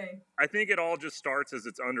it all just starts as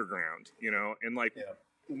it's underground, you know, and like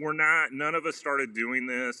none of us started doing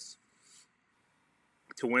this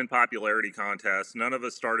to win popularity contests. None of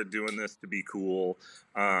us started doing this to be cool.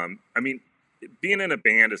 I mean, being in a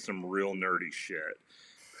band is some real nerdy shit.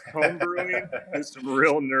 Homebrewing is some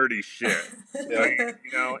real nerdy shit. You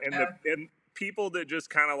know, and people that just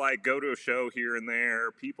kind of like go to a show here and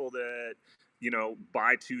there, people that, you know,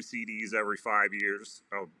 buy 2 CDs every 5 years.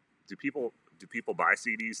 Oh, do people buy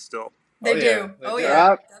CDs still? They do. Oh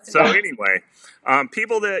yeah. So anyway,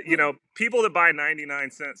 people that buy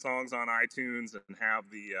 99-cent songs on iTunes and have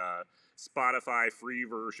the Spotify free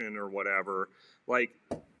version or whatever, like,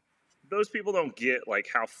 those people don't get like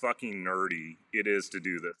how fucking nerdy it is to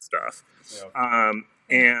do this stuff.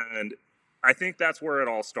 And I think that's where it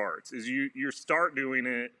all starts, is you start doing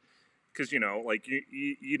it because, you know, like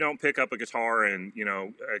you don't pick up a guitar and, you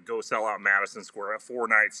know, go sell out Madison Square, a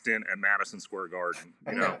 4-night stint at Madison Square Garden.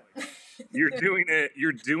 You know, you're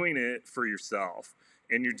doing it for yourself,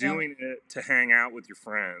 and you're doing it to hang out with your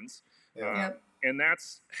friends. And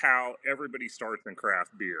that's how everybody starts in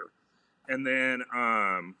craft beer. And then,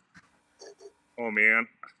 oh man,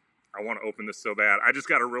 I want to open this so bad. I just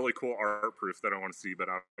got a really cool art proof that I want to see, but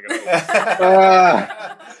I'm gonna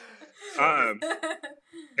open it.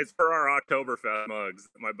 It's for our Oktoberfest mugs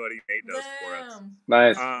that my buddy Nate does for us.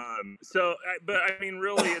 Nice. So, but I mean,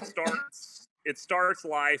 really, it starts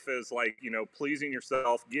life as like, you know, pleasing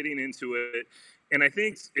yourself, getting into it, and I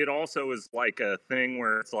think it also is like a thing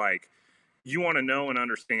where it's like you want to know and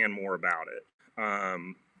understand more about it,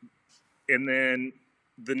 and then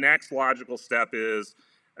the next logical step is,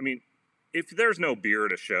 I mean, if there's no beer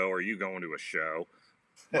at a show, are you going to a show?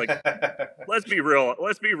 Like, let's be real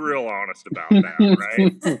honest about that,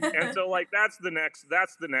 right? And so, like, that's the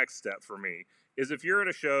next step for me, is if you're at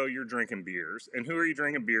a show, you're drinking beers. And who are you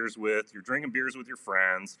drinking beers with? You're drinking beers with your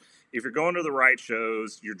friends. If you're going to the right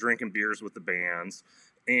shows, you're drinking beers with the bands.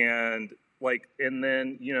 And, like, and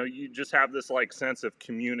then, you know, you just have this, like, sense of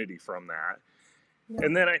community from that.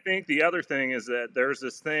 And then I think the other thing is that there's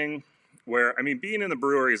this thing where, I mean, being in the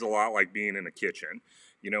brewery is a lot like being in a kitchen.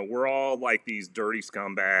 You know, we're all like these dirty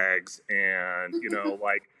scumbags, and, you know,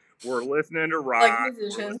 like, we're listening to rock, like we're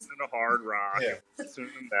listening to hard rock, we're listening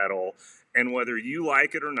to metal, and whether you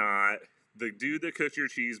like it or not, the dude that cooked your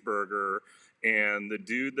cheeseburger and the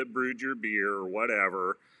dude that brewed your beer or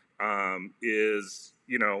whatever is,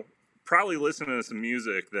 you know, probably listening to some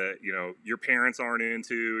music that, you know, your parents aren't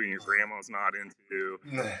into and your grandma's not into,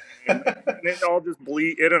 and it all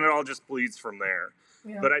just bleeds from there.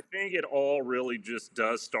 But I think it all really just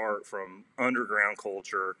does start from underground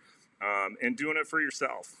culture, and doing it for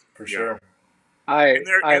yourself. For sure. And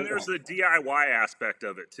there's the DIY aspect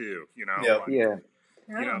of it too. You know. You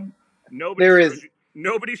know,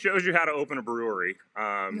 nobody shows you how to open a brewery.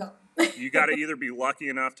 You got to either be lucky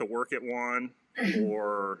enough to work at one,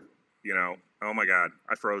 or, you know, oh my God,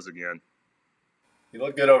 I froze again. You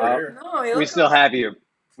look good over here. No, we still have you.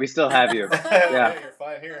 We still have you. Yeah, you're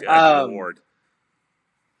fine here. Good Lord.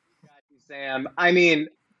 Sam, I mean,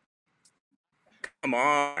 come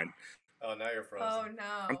on. Oh, now you're frozen. Oh no.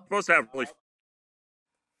 I'm supposed to have really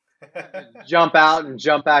jump out and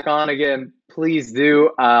jump back on again. Please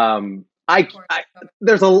do.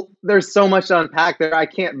 There's so much to unpack there. I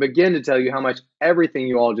can't begin to tell you how much everything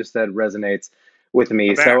you all just said resonates with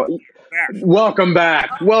me. So welcome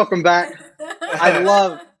back. Welcome back. I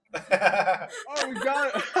love. Oh, we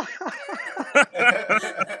got it.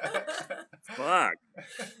 Fuck.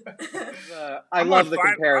 I love the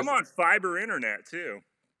comparison. I'm on fiber internet too.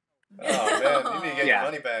 Oh man, you need to get your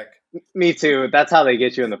money back. Me too. That's how they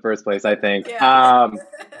get you in the first place, I think.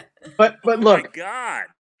 But look. Oh my God.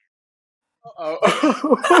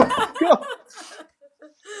 Oh.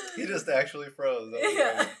 He just actually froze.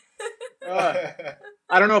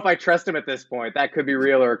 I don't know if I trust him at this point. That could be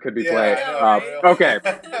real or it could be played. Okay.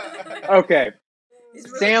 Okay.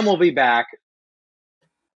 Sam will be back.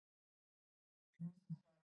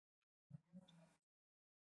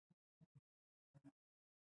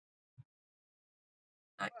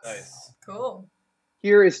 Nice. Cool.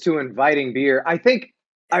 Here is to inviting beer. I think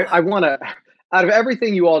I want to, out of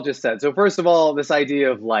everything you all just said. So first of all, this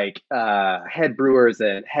idea of like head brewers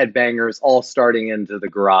and head bangers all starting in the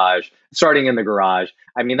garage.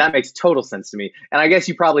 I mean, that makes total sense to me. And I guess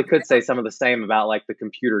you probably could say some of the same about like the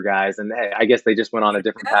computer guys. And hey, I guess they just went on a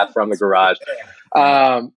different path from the garage.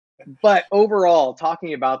 But overall,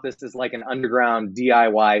 talking about this as like an underground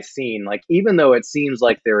DIY scene, like even though it seems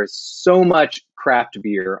like there is so much craft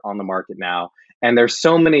beer on the market now, and there's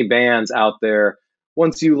so many bands out there,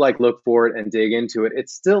 once you like look for it and dig into it,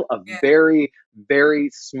 it's still a Yeah. very, very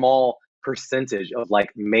small percentage of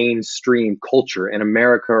like mainstream culture in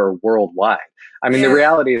America or worldwide. I mean, the Yeah.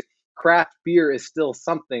 reality is craft beer is still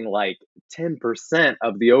something like 10%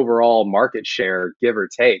 of the overall market share, give or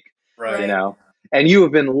take, Right. you know? And you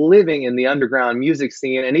have been living in the underground music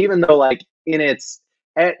scene. And even though like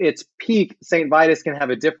at its peak, St. Vitus can have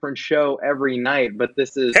a different show every night, but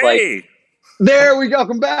this is like, Hey, there we go,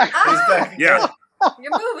 come back. He's back Yeah. again.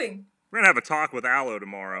 You're moving. we're gonna have a talk with Aloe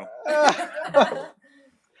tomorrow.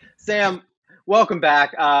 Sam, welcome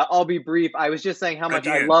back. I'll be brief. I was just saying how much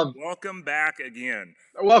I Again. love. Welcome back again.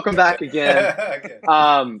 Welcome back again. Okay.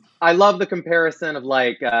 I love the comparison of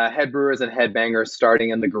like head brewers and headbangers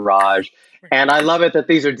starting in the garage, and I love it that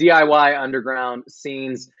these are DIY underground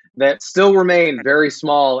scenes that still remain very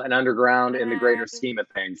small and underground in the greater scheme of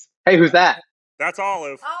things. Hey, who's that? That's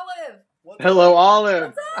Olive. Olive. What's Hello, up? Olive.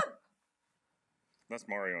 What's up? That's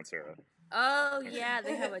Mario and Sarah. Oh yeah,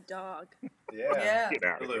 they have a dog. Yeah. Yeah. Get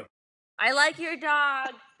out of here. Blue. I like your dog.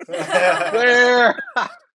 Where?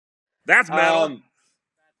 That's metal. That's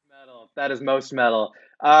metal. That is most metal.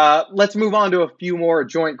 Let's move on to a few more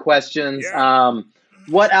joint questions. Yeah.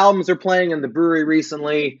 What albums are playing in the brewery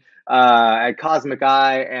recently at Cosmic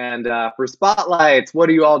Eye? And for spotlights, what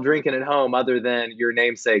are you all drinking at home other than your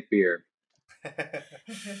namesake beer?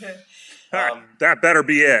 That better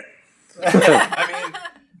be it. I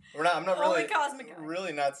mean, I'm not Only really, Cosmic Eye.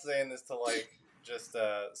 really not saying this to like just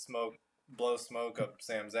blow smoke up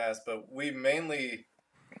Sam's ass, but we mainly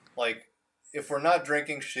like if we're not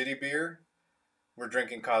drinking shitty beer, we're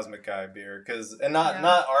drinking Cosmic Eye beer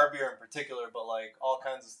not our beer in particular, but like all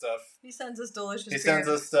kinds of stuff. He sends us delicious He beer. sends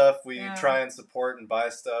us stuff. We Yeah. try and support and buy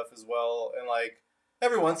stuff as well, and like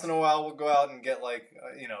every once in a while we'll go out and get like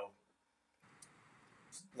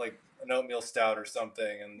like an oatmeal stout or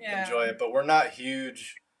something and enjoy it. But we're not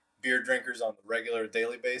huge beer drinkers on the regular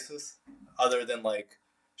daily basis, other than like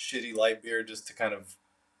shitty light beer just to kind of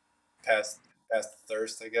pass the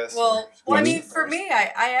thirst, I guess. Well, I mean, for thirst. me,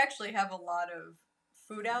 I actually have a lot of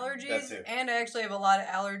food That allergies, too. and I actually have a lot of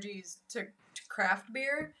allergies to craft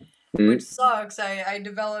beer, Mhm. which sucks. I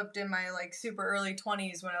developed in my like super early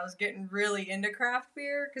 20s when I was getting really into craft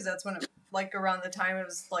beer, because that's when it, like around the time it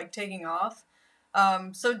was like taking off.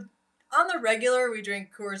 So on the regular, we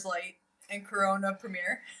drink Coors Light and Corona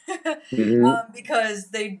Premier Mhm. because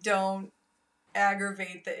they don't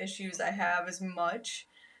aggravate the issues I have as much.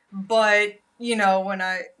 But you know, when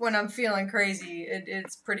I'm feeling crazy,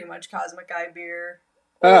 it's pretty much Cosmic Eye beer.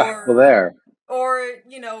 Well, there. Or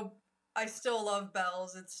you know, I still love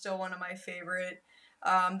Bell's. It's still one of my favorite.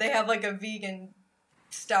 They have like a vegan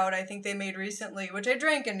stout I think they made recently, which I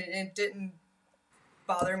drank and it didn't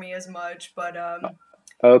bother me as much. But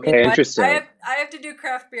Okay, you know, interesting. I have to do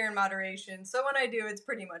craft beer in moderation. So when I do, it's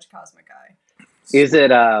pretty much Cosmic Eye. Is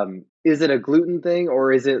it a gluten thing,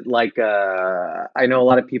 or is it like I know a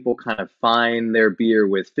lot of people kind of find their beer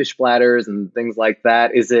with fish bladders and things like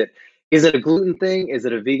that. Is it a gluten thing? Is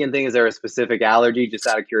it a vegan thing? Is there a specific allergy, just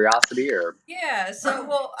out of curiosity, or? Yeah, so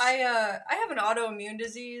well, I have an autoimmune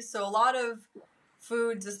disease, so a lot of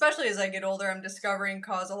foods, especially as I get older, I'm discovering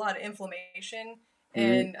cause a lot of inflammation,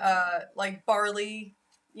 and like barley,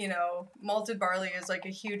 you know, malted barley is like a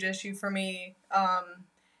huge issue for me.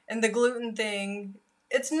 And the gluten thing,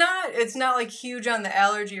 it's not like huge on the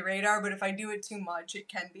allergy radar, but if I do it too much, it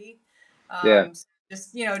can be. Yeah. So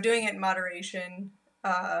just doing it in moderation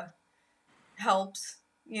helps.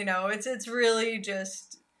 You know, it's really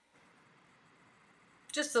just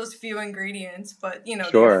those few ingredients, but they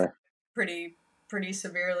Sure. pretty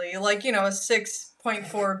severely. Like, a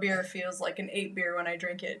 6.4 beer feels like an 8 beer when I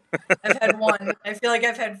drink it. I've had one. I feel like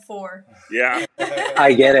I've had 4. Yeah.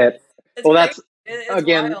 I get it. It's Well, crazy. that's It's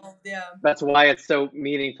again, wild. Yeah. that's why it's so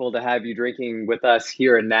meaningful to have you drinking with us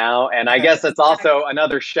here and now. And I guess that's also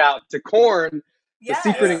another shout to corn, the Yes.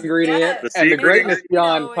 secret Yeah. ingredient, Yes. The and the secret greatness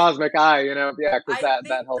beyond know, Cosmic Eye. Yeah, because I that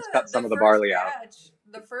think helps cut some of the first barley out.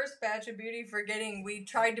 the first batch of Beauty Forgetting, we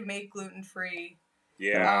tried to make gluten-free.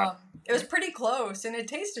 Yeah. It was pretty close, and it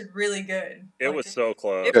tasted really good. It was so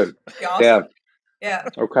close. It was pretty awesome. Yeah.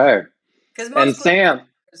 Okay. Because And most gluten Sam,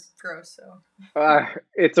 is gross, so.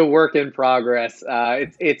 it's a work in progress.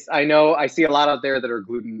 It's I know I see a lot out there that are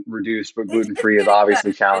gluten reduced, but gluten free is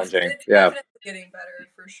obviously challenging. It's definitely getting better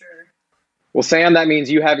for sure. Well, Sam, that means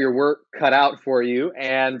you have your work cut out for you.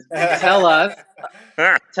 And tell us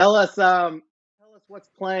what's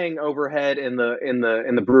playing overhead in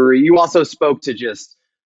the brewery. You also spoke to just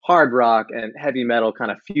hard rock and heavy metal kind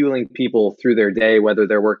of fueling people through their day, whether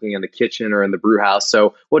they're working in the kitchen or in the brew house.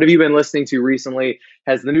 So what have you been listening to recently?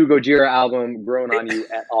 Has the new Gojira album grown on you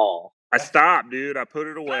at all? I stopped, dude. I put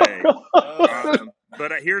it away.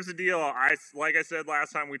 But here's the deal. Like I said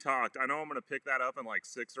last time we talked, I know I'm going to pick that up in like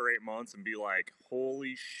 6 or 8 months and be like,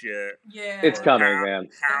 holy shit. Yeah. It's coming, man.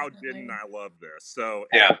 How Definitely. didn't I love this? So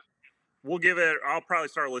Yeah. we'll give it, I'll probably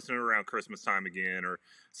start listening around Christmas time again, or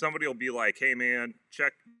somebody will be like, hey man,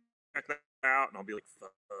 check that out. And I'll be like,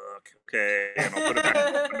 fuck, okay. And I'll put it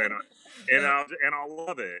back on, and I'll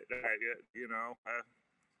love it. You know,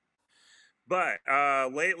 but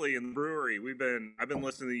lately in the brewery, I've been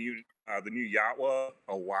listening to the new Yatwa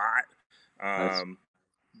a lot. Nice.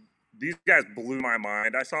 These guys blew my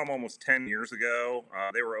mind. I saw them almost 10 years ago.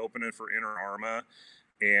 They were opening for Inner Arma,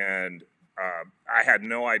 and I had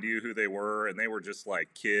no idea who they were, and they were just like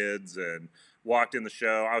kids, and walked in the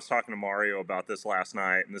show. I was talking to Mario about this last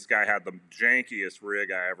night, and this guy had the jankiest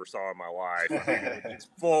rig I ever saw in my life. It's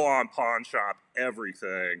full on pawn shop,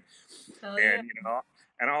 everything. Hell yeah. And, you know,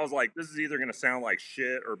 and I was like, this is either going to sound like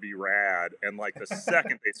shit or be rad. And like the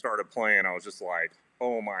second they started playing, I was just like,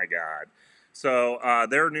 oh my God. So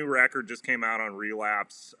their new record just came out on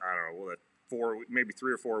Relapse, I don't know, maybe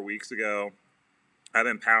 3 or 4 weeks ago. I've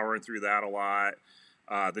been powering through that a lot.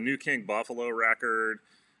 The new King Buffalo record,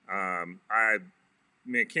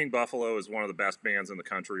 King Buffalo is one of the best bands in the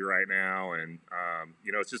country right now. And,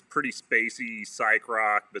 you know, it's just pretty spacey psych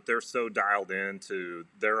rock, but they're so dialed into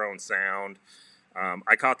their own sound.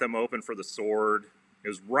 I caught them open for the Sword. It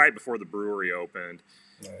was right before the brewery opened.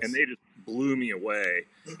 Nice. And they just blew me away.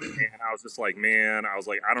 And I was just like, man,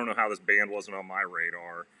 I don't know how this band wasn't on my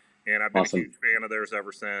radar. And I've been Awesome. a huge fan of theirs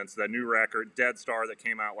ever since. That new record, Dead Star, that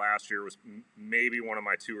came out last year was maybe one of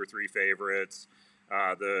my 2 or 3 favorites.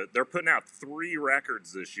 They're putting out 3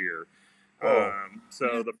 records this year.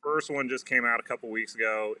 So the first one just came out a couple weeks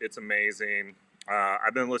ago. It's amazing.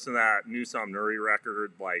 I've been listening to that new Somnuri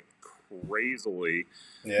record like crazily.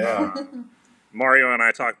 Yeah. Mario and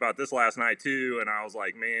I talked about this last night too, and I was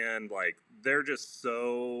like, man, like they've just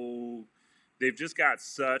got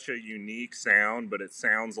such a unique sound, but it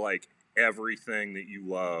sounds like everything that you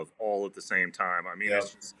love all at the same time. I mean,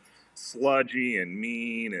 It's just sludgy and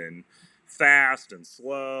mean and fast and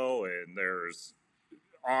slow, and there's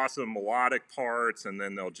awesome melodic parts, and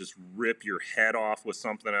then they'll just rip your head off with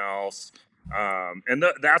something else. And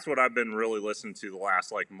that's what I've been really listening to the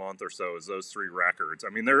last like month or so, is those 3 records. I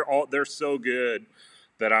mean, they're so good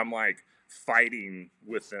that I'm like fighting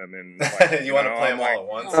with them, and like, you want to play them all at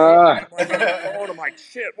once. I'm like,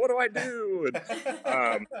 shit, what do I do?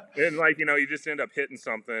 And like, you know, you just end up hitting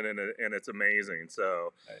something, and it's amazing.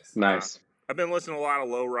 So nice. I've been listening to a lot of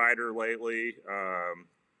Lowrider lately.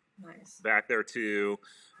 Nice. Back there too.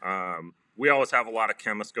 We always have a lot of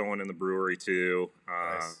chemists going in the brewery too.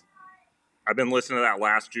 Nice. I've been listening to that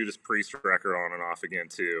last Judas Priest record on and off again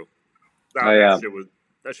too. Yeah.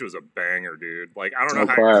 That shit was a banger, dude. Like I don't know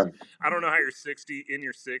how you're 60 in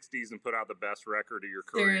your 60s and put out the best record of your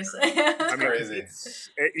career. Seriously. I mean, crazy.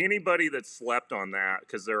 Anybody that slept on that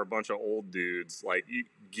because they're a bunch of old dudes, like you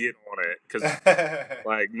get on it, because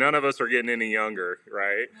like none of us are getting any younger,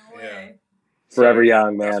 right? No way. Forever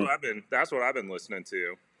young, man. That's what I've been listening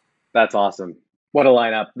to. That's awesome. What a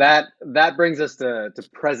lineup. That brings us to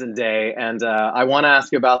present day, and I want to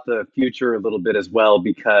ask you about the future a little bit as well,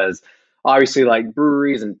 because obviously, like,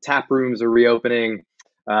 breweries and tap rooms are reopening,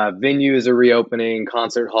 venues are reopening,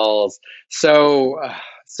 concert halls. So,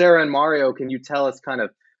 Sarah and Mario, can you tell us kind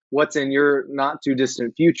of what's in your not too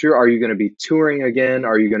distant future? Are you going to be touring again?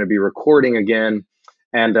 Are you going to be recording again?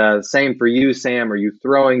 And same for you, Sam. Are you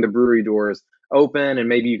throwing the brewery doors open? And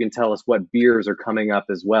maybe you can tell us what beers are coming up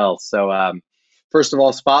as well. So, first of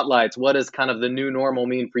all, spotlights. What does kind of the new normal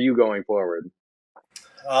mean for you going forward?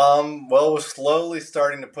 Well, we're slowly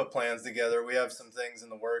starting to put plans together. We have some things in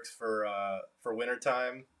the works for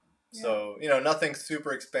wintertime. Yeah. So, you know, nothing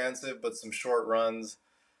super expansive, but some short runs.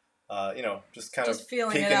 You know, just kind of peeking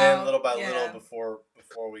in little by little before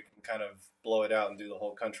we can kind of blow it out and do the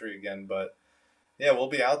whole country again. But yeah, we'll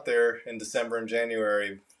be out there in December and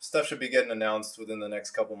January. Stuff should be getting announced within the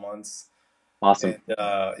next couple months. Awesome.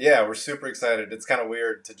 And, yeah, we're super excited. It's kind of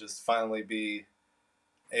weird to just finally be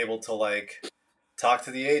able to like talk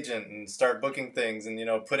to the agent and start booking things and, you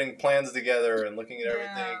know, putting plans together and looking at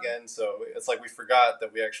everything again. So it's like we forgot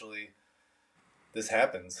that this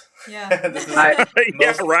happens. Yeah. This is right.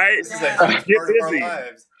 This is a huge part of our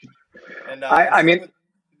lives. And I mean,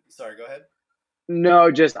 sorry, go ahead.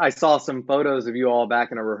 No, just I saw some photos of you all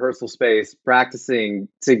back in a rehearsal space practicing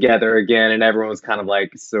together again, and everyone was kind of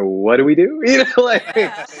like, "So what do we do?" Like,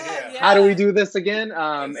 Yeah. Yeah. how do we Yeah. do this again?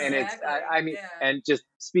 And Exactly. I mean, Yeah. and just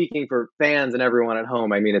speaking for fans and everyone at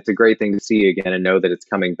home, I mean, it's a great thing to see again and know that it's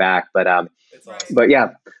coming back. It's Right. awesome. But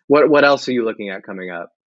yeah, what else are you looking at coming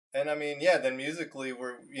up? And I mean, yeah, then musically,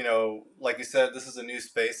 we're, you know, like you said, this is a new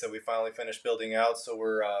space that we finally finished building out, so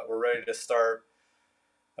we're ready to start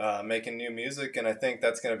making new music, and I think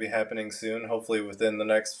that's going to be happening soon, hopefully within the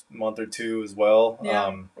next month or two as well.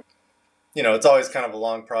 Yeah. You know, it's always kind of a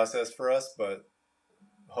long process for us, but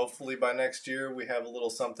hopefully by next year we have a little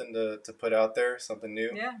something to put out there, something new.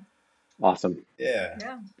 Yeah. Awesome. Yeah.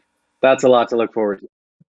 Yeah. That's a lot to look forward to.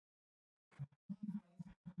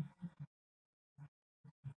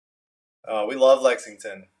 We love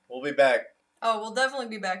Lexington. We'll be back. Oh, we'll definitely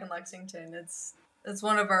be back in Lexington. It's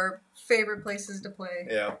one of our favorite places to play.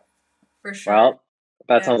 Yeah. For sure. Well,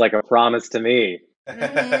 that Yeah. sounds like a promise to me.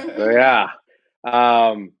 Mhm. So yeah.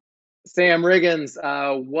 Sam Riggins,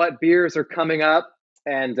 what beers are coming up?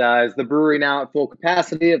 And is the brewery now at full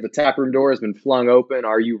capacity? Have the tap room door has been flung open?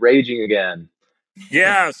 Are you raging again?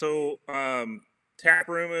 Yeah, so tap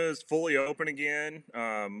room is fully open again.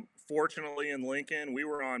 Fortunately, in Lincoln, we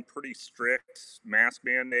were on pretty strict mask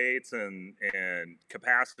mandates and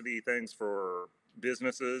capacity things for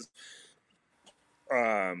businesses,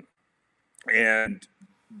 and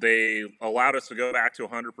they allowed us to go back to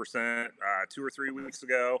 100% 2 or 3 weeks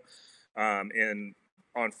ago. And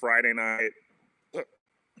on Friday night,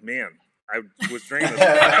 man, I was drinking this.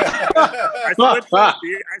 I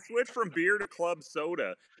switched from beer to club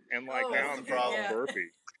soda, and like Oh, now That's I'm the getting all problem.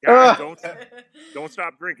 burpy. Guys, don't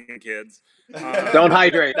stop drinking, kids. Don't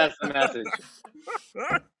hydrate. That's the message.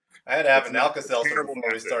 I had to have It's an not a Alka-Seltzer terrible before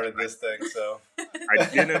we message. started this thing, so. I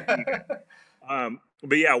didn't mean it.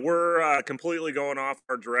 But yeah, we're completely going off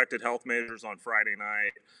our directed health measures on Friday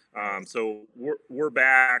night. So we're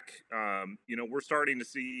back. You know, we're starting to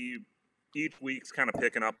see each week's kind of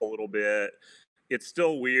picking up a little bit. It's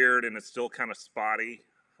still weird and it's still kind of spotty.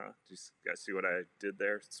 Huh? Did you guys see what I did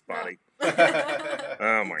there? Spotty.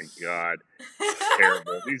 Oh my god,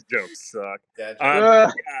 terrible. These jokes suck. Dad Yeah,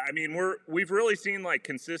 joke. I mean we've really seen like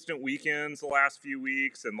consistent weekends the last few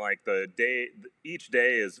weeks, and like each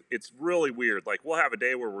day it's really weird. Like we'll have a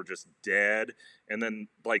day where we're just dead, and then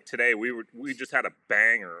like today we just had a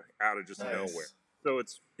banger out of just Nice. nowhere. So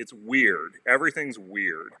it's weird. Everything's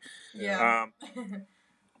weird. Yeah.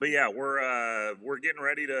 But yeah, we're getting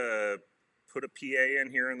ready to put a PA in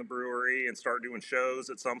here in the brewery and start doing shows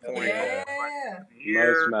at some point. Yeah.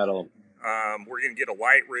 Most metal. We're gonna get a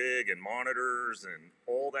light rig and monitors and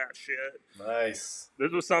all that shit. Nice.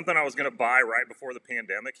 This was something I was gonna buy right before the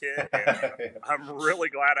pandemic hit, and I'm really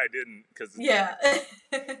glad I didn't because Yeah.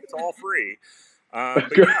 it's all free.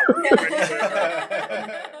 But yeah, we're getting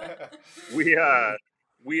ready to,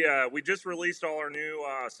 we just released all our new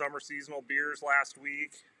summer seasonal beers last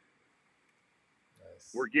week.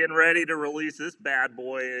 Nice. We're getting ready to release this bad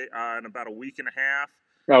boy in about a week and a half.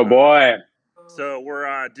 Oh boy. So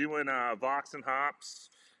we're doing Vox and Hops,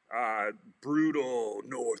 Brutal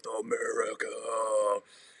North America.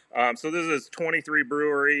 So this is 23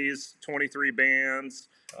 breweries, 23 bands.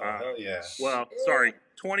 Hell yeah. Well, sorry,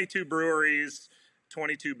 22 breweries,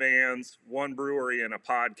 22 bands, one brewery, and a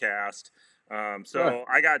podcast. So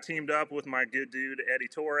I got teamed up with my good dude Eddie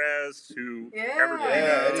Torres, who everybody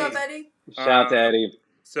knows. What's up, Eddie? Shout out to Eddie.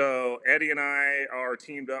 So Eddie and I are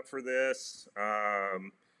teamed up for this.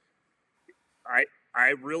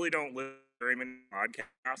 I really don't listen to very many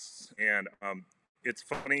podcasts, and it's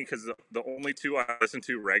funny because the only two I listen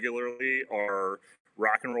to regularly are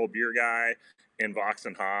Rock and Roll Beer Guy and Vox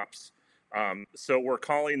and Hops. So we're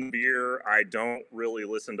calling the beer. I don't really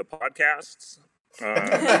listen to podcasts.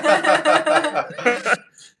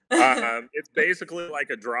 It's basically like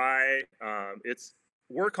a dry.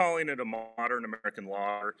 We're calling it a modern American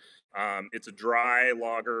lager. It's a dry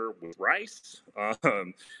lager with rice.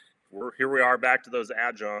 Here we are back to those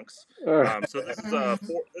adjuncts. So this is a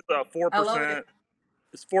 4%.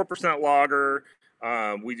 It's 4% lager.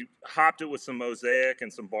 We hopped it with some Mosaic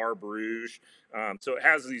and some Bar Bruges. So it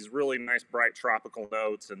has these really nice bright tropical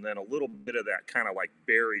notes, and then a little bit of that kind of like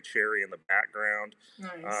berry cherry in the background.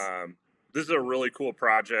 Nice. This is a really cool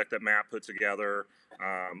project that Matt put together.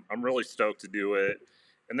 I'm really stoked to do it.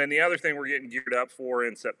 And then the other thing we're getting geared up for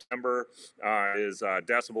in September is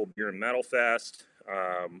Decibel Beer and Metal Fest.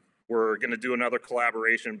 We're going to do another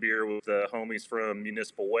collaboration beer with the homies from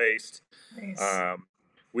Municipal Waste. Nice.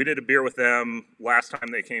 We did a beer with them last time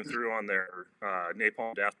they came through on their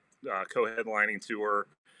Napalm Death co-headlining tour.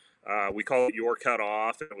 We call it Your Cut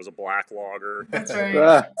Off. It was a black lager. That's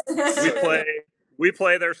right. We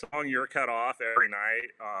play their song Your Cut Off every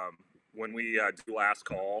night when we do Last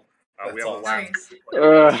Call. We have a last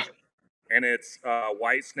and it's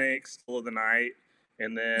White Snake, Still of the Night,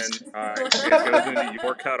 and then it goes into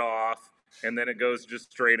Your Cut Off, and then it goes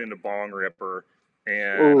just straight into Bong Ripper.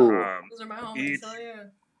 And those are my homies.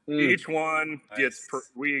 each one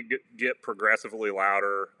we get progressively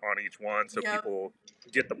louder on each one, so people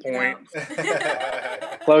get the point.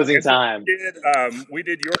 Closing time. We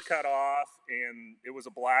did Your Cut Off, and it was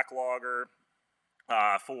a black lager.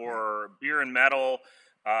 For Beer and Metal,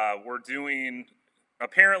 we're doing.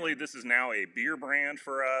 Apparently, this is now a beer brand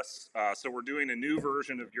for us. So we're doing a new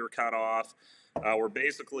version of Your Cut Off. We're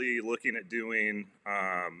basically looking at doing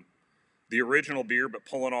the original beer, but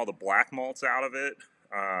pulling all the black malts out of it.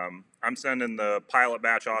 I'm sending the pilot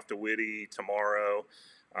batch off to Whitty tomorrow.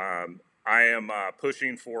 I am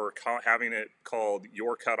pushing for having it called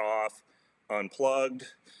Your Cut Off Unplugged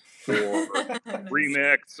or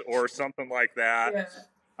Remix or something like that.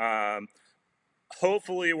 Yeah.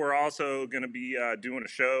 Hopefully, we're also going to be doing a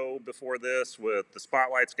show before this with the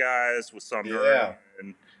Spotlights guys, with Sumner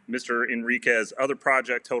and Mr. Enriquez's other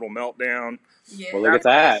project, Total Meltdown. Yeah. Well, look at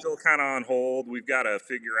that. Still kind of on hold. We've got to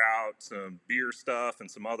figure out some beer stuff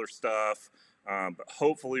and some other stuff. But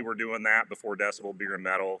hopefully, we're doing that before Decibel Beer and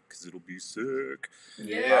Metal because it'll be sick.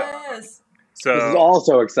 Yes. So this is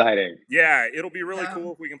also exciting. Yeah, it'll be really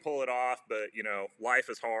cool if we can pull it off. But life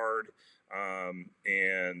is hard.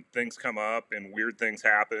 And things come up and weird things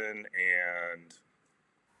happen, and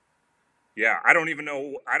I don't even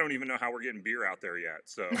know how we're getting beer out there yet.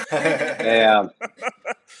 So yeah,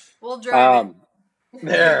 we'll drive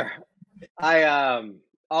there.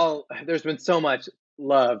 There's been so much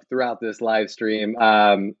love throughout this live stream.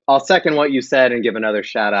 I'll second what you said and give another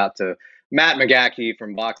shout out to Matt McGackie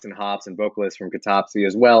from Box and Hops and vocalist from Catopsy,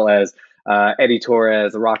 as well as Eddie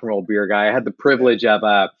Torres, the rock and roll beer guy. I had the privilege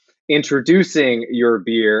of introducing your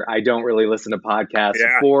beer. I don't really listen to podcasts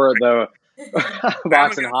for the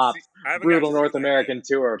Box and Hops Brutal North American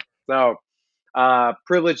tour. So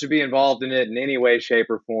privileged to be involved in it in any way, shape,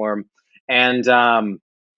 or form. And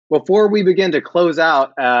before we begin to close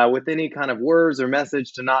out with any kind of words or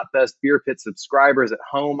message to KNOTFEST Beer Pit subscribers at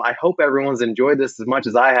home, I hope everyone's enjoyed this as much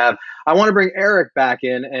as I have. I want to bring Eric back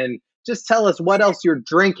in and just tell us what else you're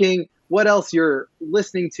drinking, what else you're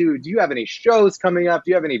listening to. Do you have any shows coming up?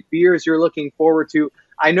 Do you have any beers you're looking forward to?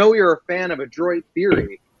 I know you're a fan of Adroit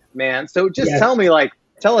Theory, man. So just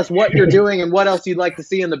tell us what you're doing and what else you'd like to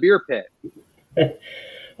see in the beer pit.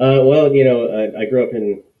 Well, I grew up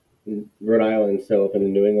in Rhode Island, so up in the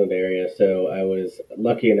New England area. So I was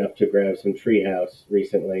lucky enough to grab some Treehouse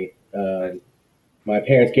recently. My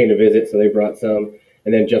parents came to visit, so they brought some.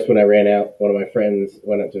 And then just when I ran out, one of my friends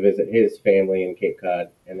went up to visit his family in Cape Cod,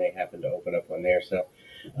 and they happened to open up one there. So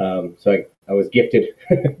I was gifted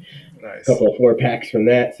a couple of 4-packs from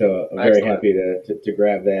that. So I'm very happy to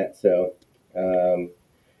grab that. So,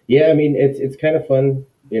 it's kind of fun.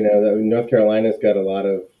 North Carolina's got a lot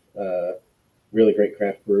of really great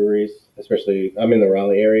craft breweries, especially I'm in the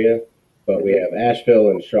Raleigh area, but we have Asheville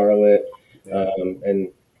and Charlotte,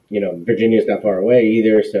 and Virginia's not far away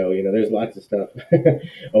either. So, there's lots of stuff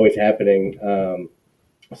always happening.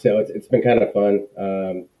 So it's been kind of fun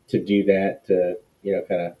to do that, to,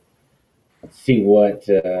 kind of see what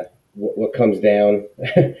comes down.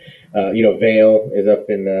 Vail is up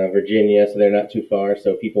in Virginia, so they're not too far.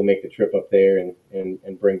 So people make the trip up there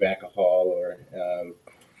and bring back a haul or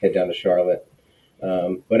head down to Charlotte.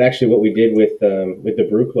 But actually what we did with the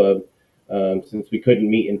Brew Club, since we couldn't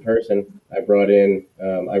meet in person, I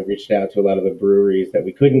reached out to a lot of the breweries that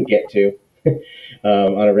we couldn't get to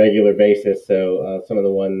on a regular basis. So some of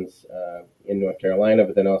the ones in North Carolina,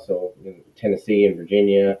 but then also in Tennessee and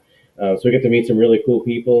Virginia. So we get to meet some really cool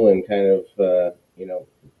people and kind of,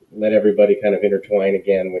 let everybody kind of intertwine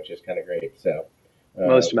again, which is kind of great. So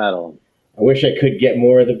Most metal. I wish I could get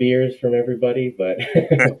more of the beers from everybody, but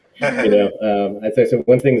I'd say so.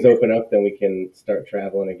 When things open up, then we can start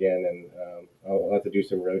traveling again, and I'll have to do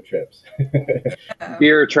some road trips.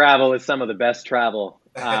 Beer travel is some of the best travel.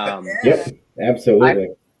 Yep, absolutely.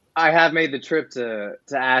 I have made the trip to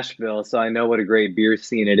Asheville, so I know what a great beer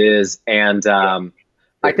scene it is, and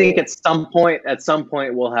I think at some point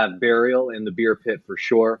we'll have Burial in the beer pit for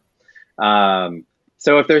sure.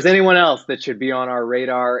 So if there's anyone else that should be on our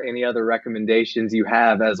radar, any other recommendations you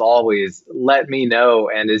have, as always, let me know.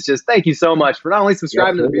 And it's just thank you so much for not only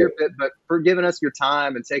subscribing to the Beer Pit, but for giving us your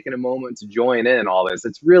time and taking a moment to join in all this.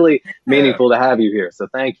 It's really meaningful to have you here. So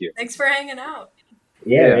thank you. Thanks for hanging out.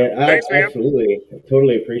 Yeah, Yeah. man. Thanks, man. Absolutely,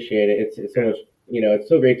 totally appreciate it. It's so much. It's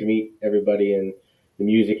so great to meet everybody in the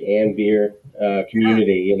music and beer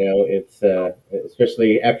community. It's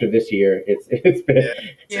especially after this year. It's been Yeah.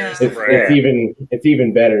 Yeah. Seriously. Right. it's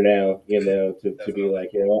even better now. To be Definitely. like,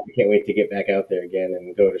 I can't wait to get back out there again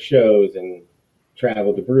and go to shows and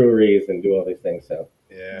travel to breweries and do all these things. So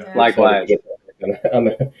Yeah. Yeah. Likewise. excited to get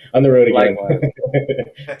on the road again. Likewise.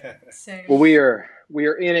 Same. Well, we are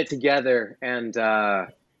in it together, and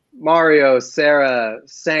Mario, Sarah,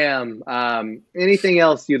 Sam, anything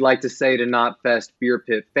else you'd like to say to KNOTFEST Beer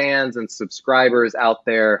Pit fans and subscribers out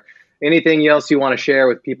there? Anything else you want to share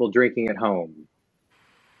with people drinking at home?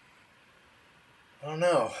 I don't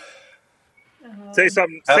know. Say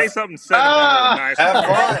something. Have- Say something sentimental, nice. Have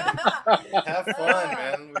fun. Have fun,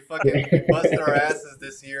 man. We busted our asses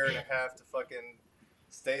this year and a half to fucking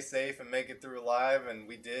stay safe and make it through live, and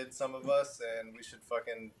we did, some of us, and we should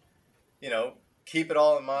fucking, keep it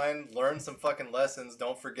all in mind, learn some fucking lessons,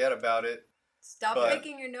 don't forget about it. Stop But-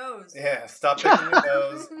 picking your nose. Yeah, stop picking your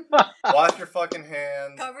nose. Wash your fucking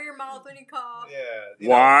hands. Cover your mouth when you cough. Yeah.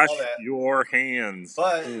 Wash all that. your hands.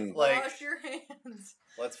 But, Wash your hands.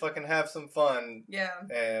 let's fucking have some fun Yeah.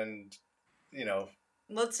 and,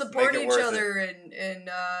 Let's support Make it each worth other and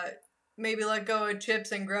maybe let go of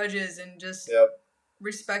chips and grudges and just yep.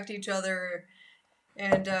 respect each other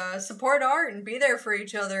and support art and be there for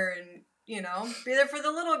each other and be there for the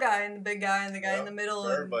little guy and the big guy and the guy in the middle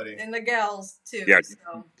and, everybody. and the gals too. Yeah.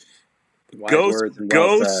 So, Wise words and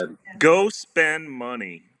well said. Go spend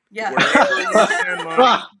money. yeah. Wherever you spend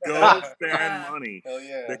money, go spend money. Hell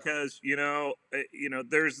yeah. Because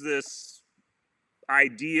there's this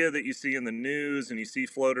idea that you see in the news and you see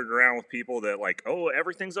floated around with people that like, oh,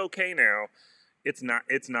 everything's okay now. It's not.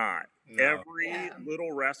 No. Every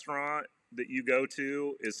little restaurant that you go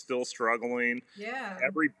to is still struggling. Yeah.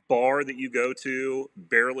 Every bar that you go to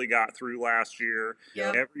barely got through last year.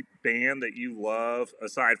 Yep. Every band that you love,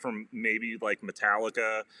 aside from maybe like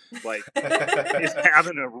Metallica, like is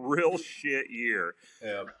having a real shit year.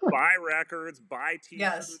 Yeah. Buy records, buy t-shirts,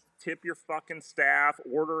 Yes. tip your fucking staff,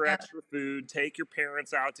 order Yeah. extra food, take your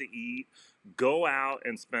parents out to eat, go out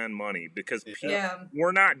and spend money because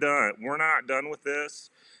we're not done. We're not done with this.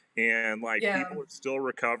 And people are still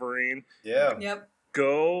recovering. Yeah. Yep.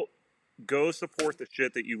 Go support the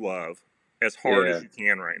shit that you love as hard as you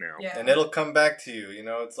can right now. Yeah. And it'll come back to you.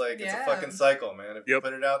 It's like it's a fucking cycle, man. If you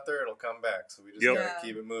put it out there, it'll come back. So we just gotta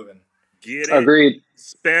keep it moving. Get it. Agreed.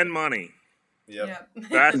 Spend money. Yep.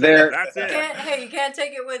 That's That's it. You can't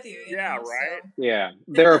take it with you. Right? So. Yeah.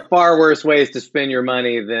 There are far worse ways to spend your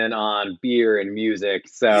money than on beer and music.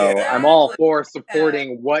 So I'm all for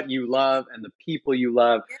supporting what you love and the people you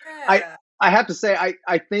love. Yeah. I have to say,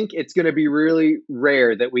 I think it's going to be really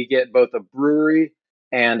rare that we get both a brewery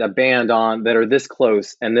and a band on that are this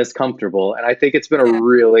close and this comfortable. And I think it's been a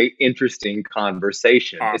really interesting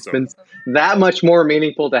conversation. Awesome. It's been that much more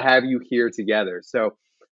meaningful to have you here together. So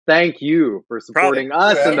thank you for supporting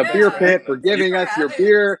us in the Beer Pit, for giving us your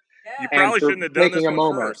beer. You probably shouldn't have done this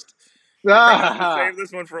one first. You probably should save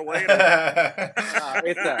this one for later.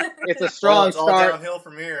 It's a strong it's all start. downhill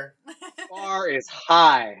from here. Bar is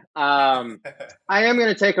high. I am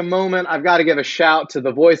going to take a moment. I've got to give a shout to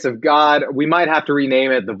the voice of God. We might have to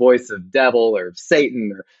rename it the voice of devil or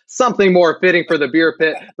Satan or something more fitting for the Beer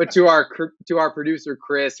Pit. But to our producer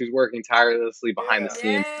Chris, who's working tirelessly behind the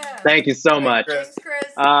scenes, thank you so much. Thanks, Chris.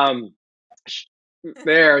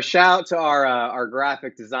 A shout to our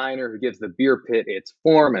graphic designer who gives the Beer Pit its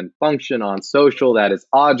form and function on social. That is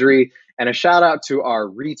Audrey. And a shout out to our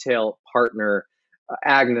retail partner,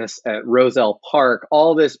 Agnes at Roselle Park.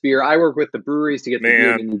 All this beer, I work with the breweries to get the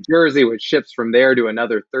beer to New Jersey, which ships from there to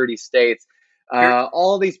another 30 states.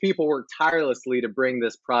 All these people work tirelessly to bring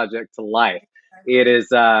this project to life. It is,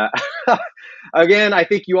 again, I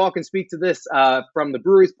think you all can speak to this from the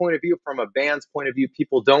brewery's point of view, from a band's point of view.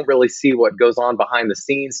 People don't really see what goes on behind the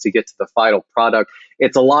scenes to get to the final product.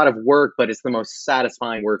 It's a lot of work, but it's the most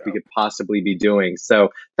satisfying work we could possibly be doing. So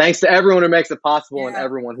thanks to everyone who makes it possible and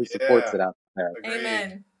everyone who supports it out there.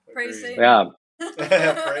 Amen. Praise Satan. Yeah.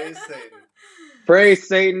 Praise Satan. Praise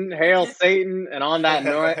Satan, hail Satan, and on that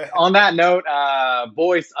note,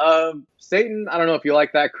 voice of Satan. I don't know if you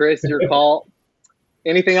like that, Chris. Your call.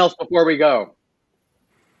 Anything else before we go?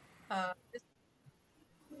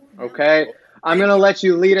 Okay, I'm gonna let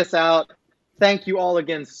you lead us out. Thank you all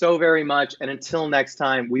again so very much, and until next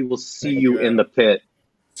time, we will see you in the pit.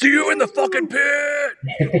 See you in the fucking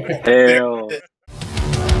pit. Hail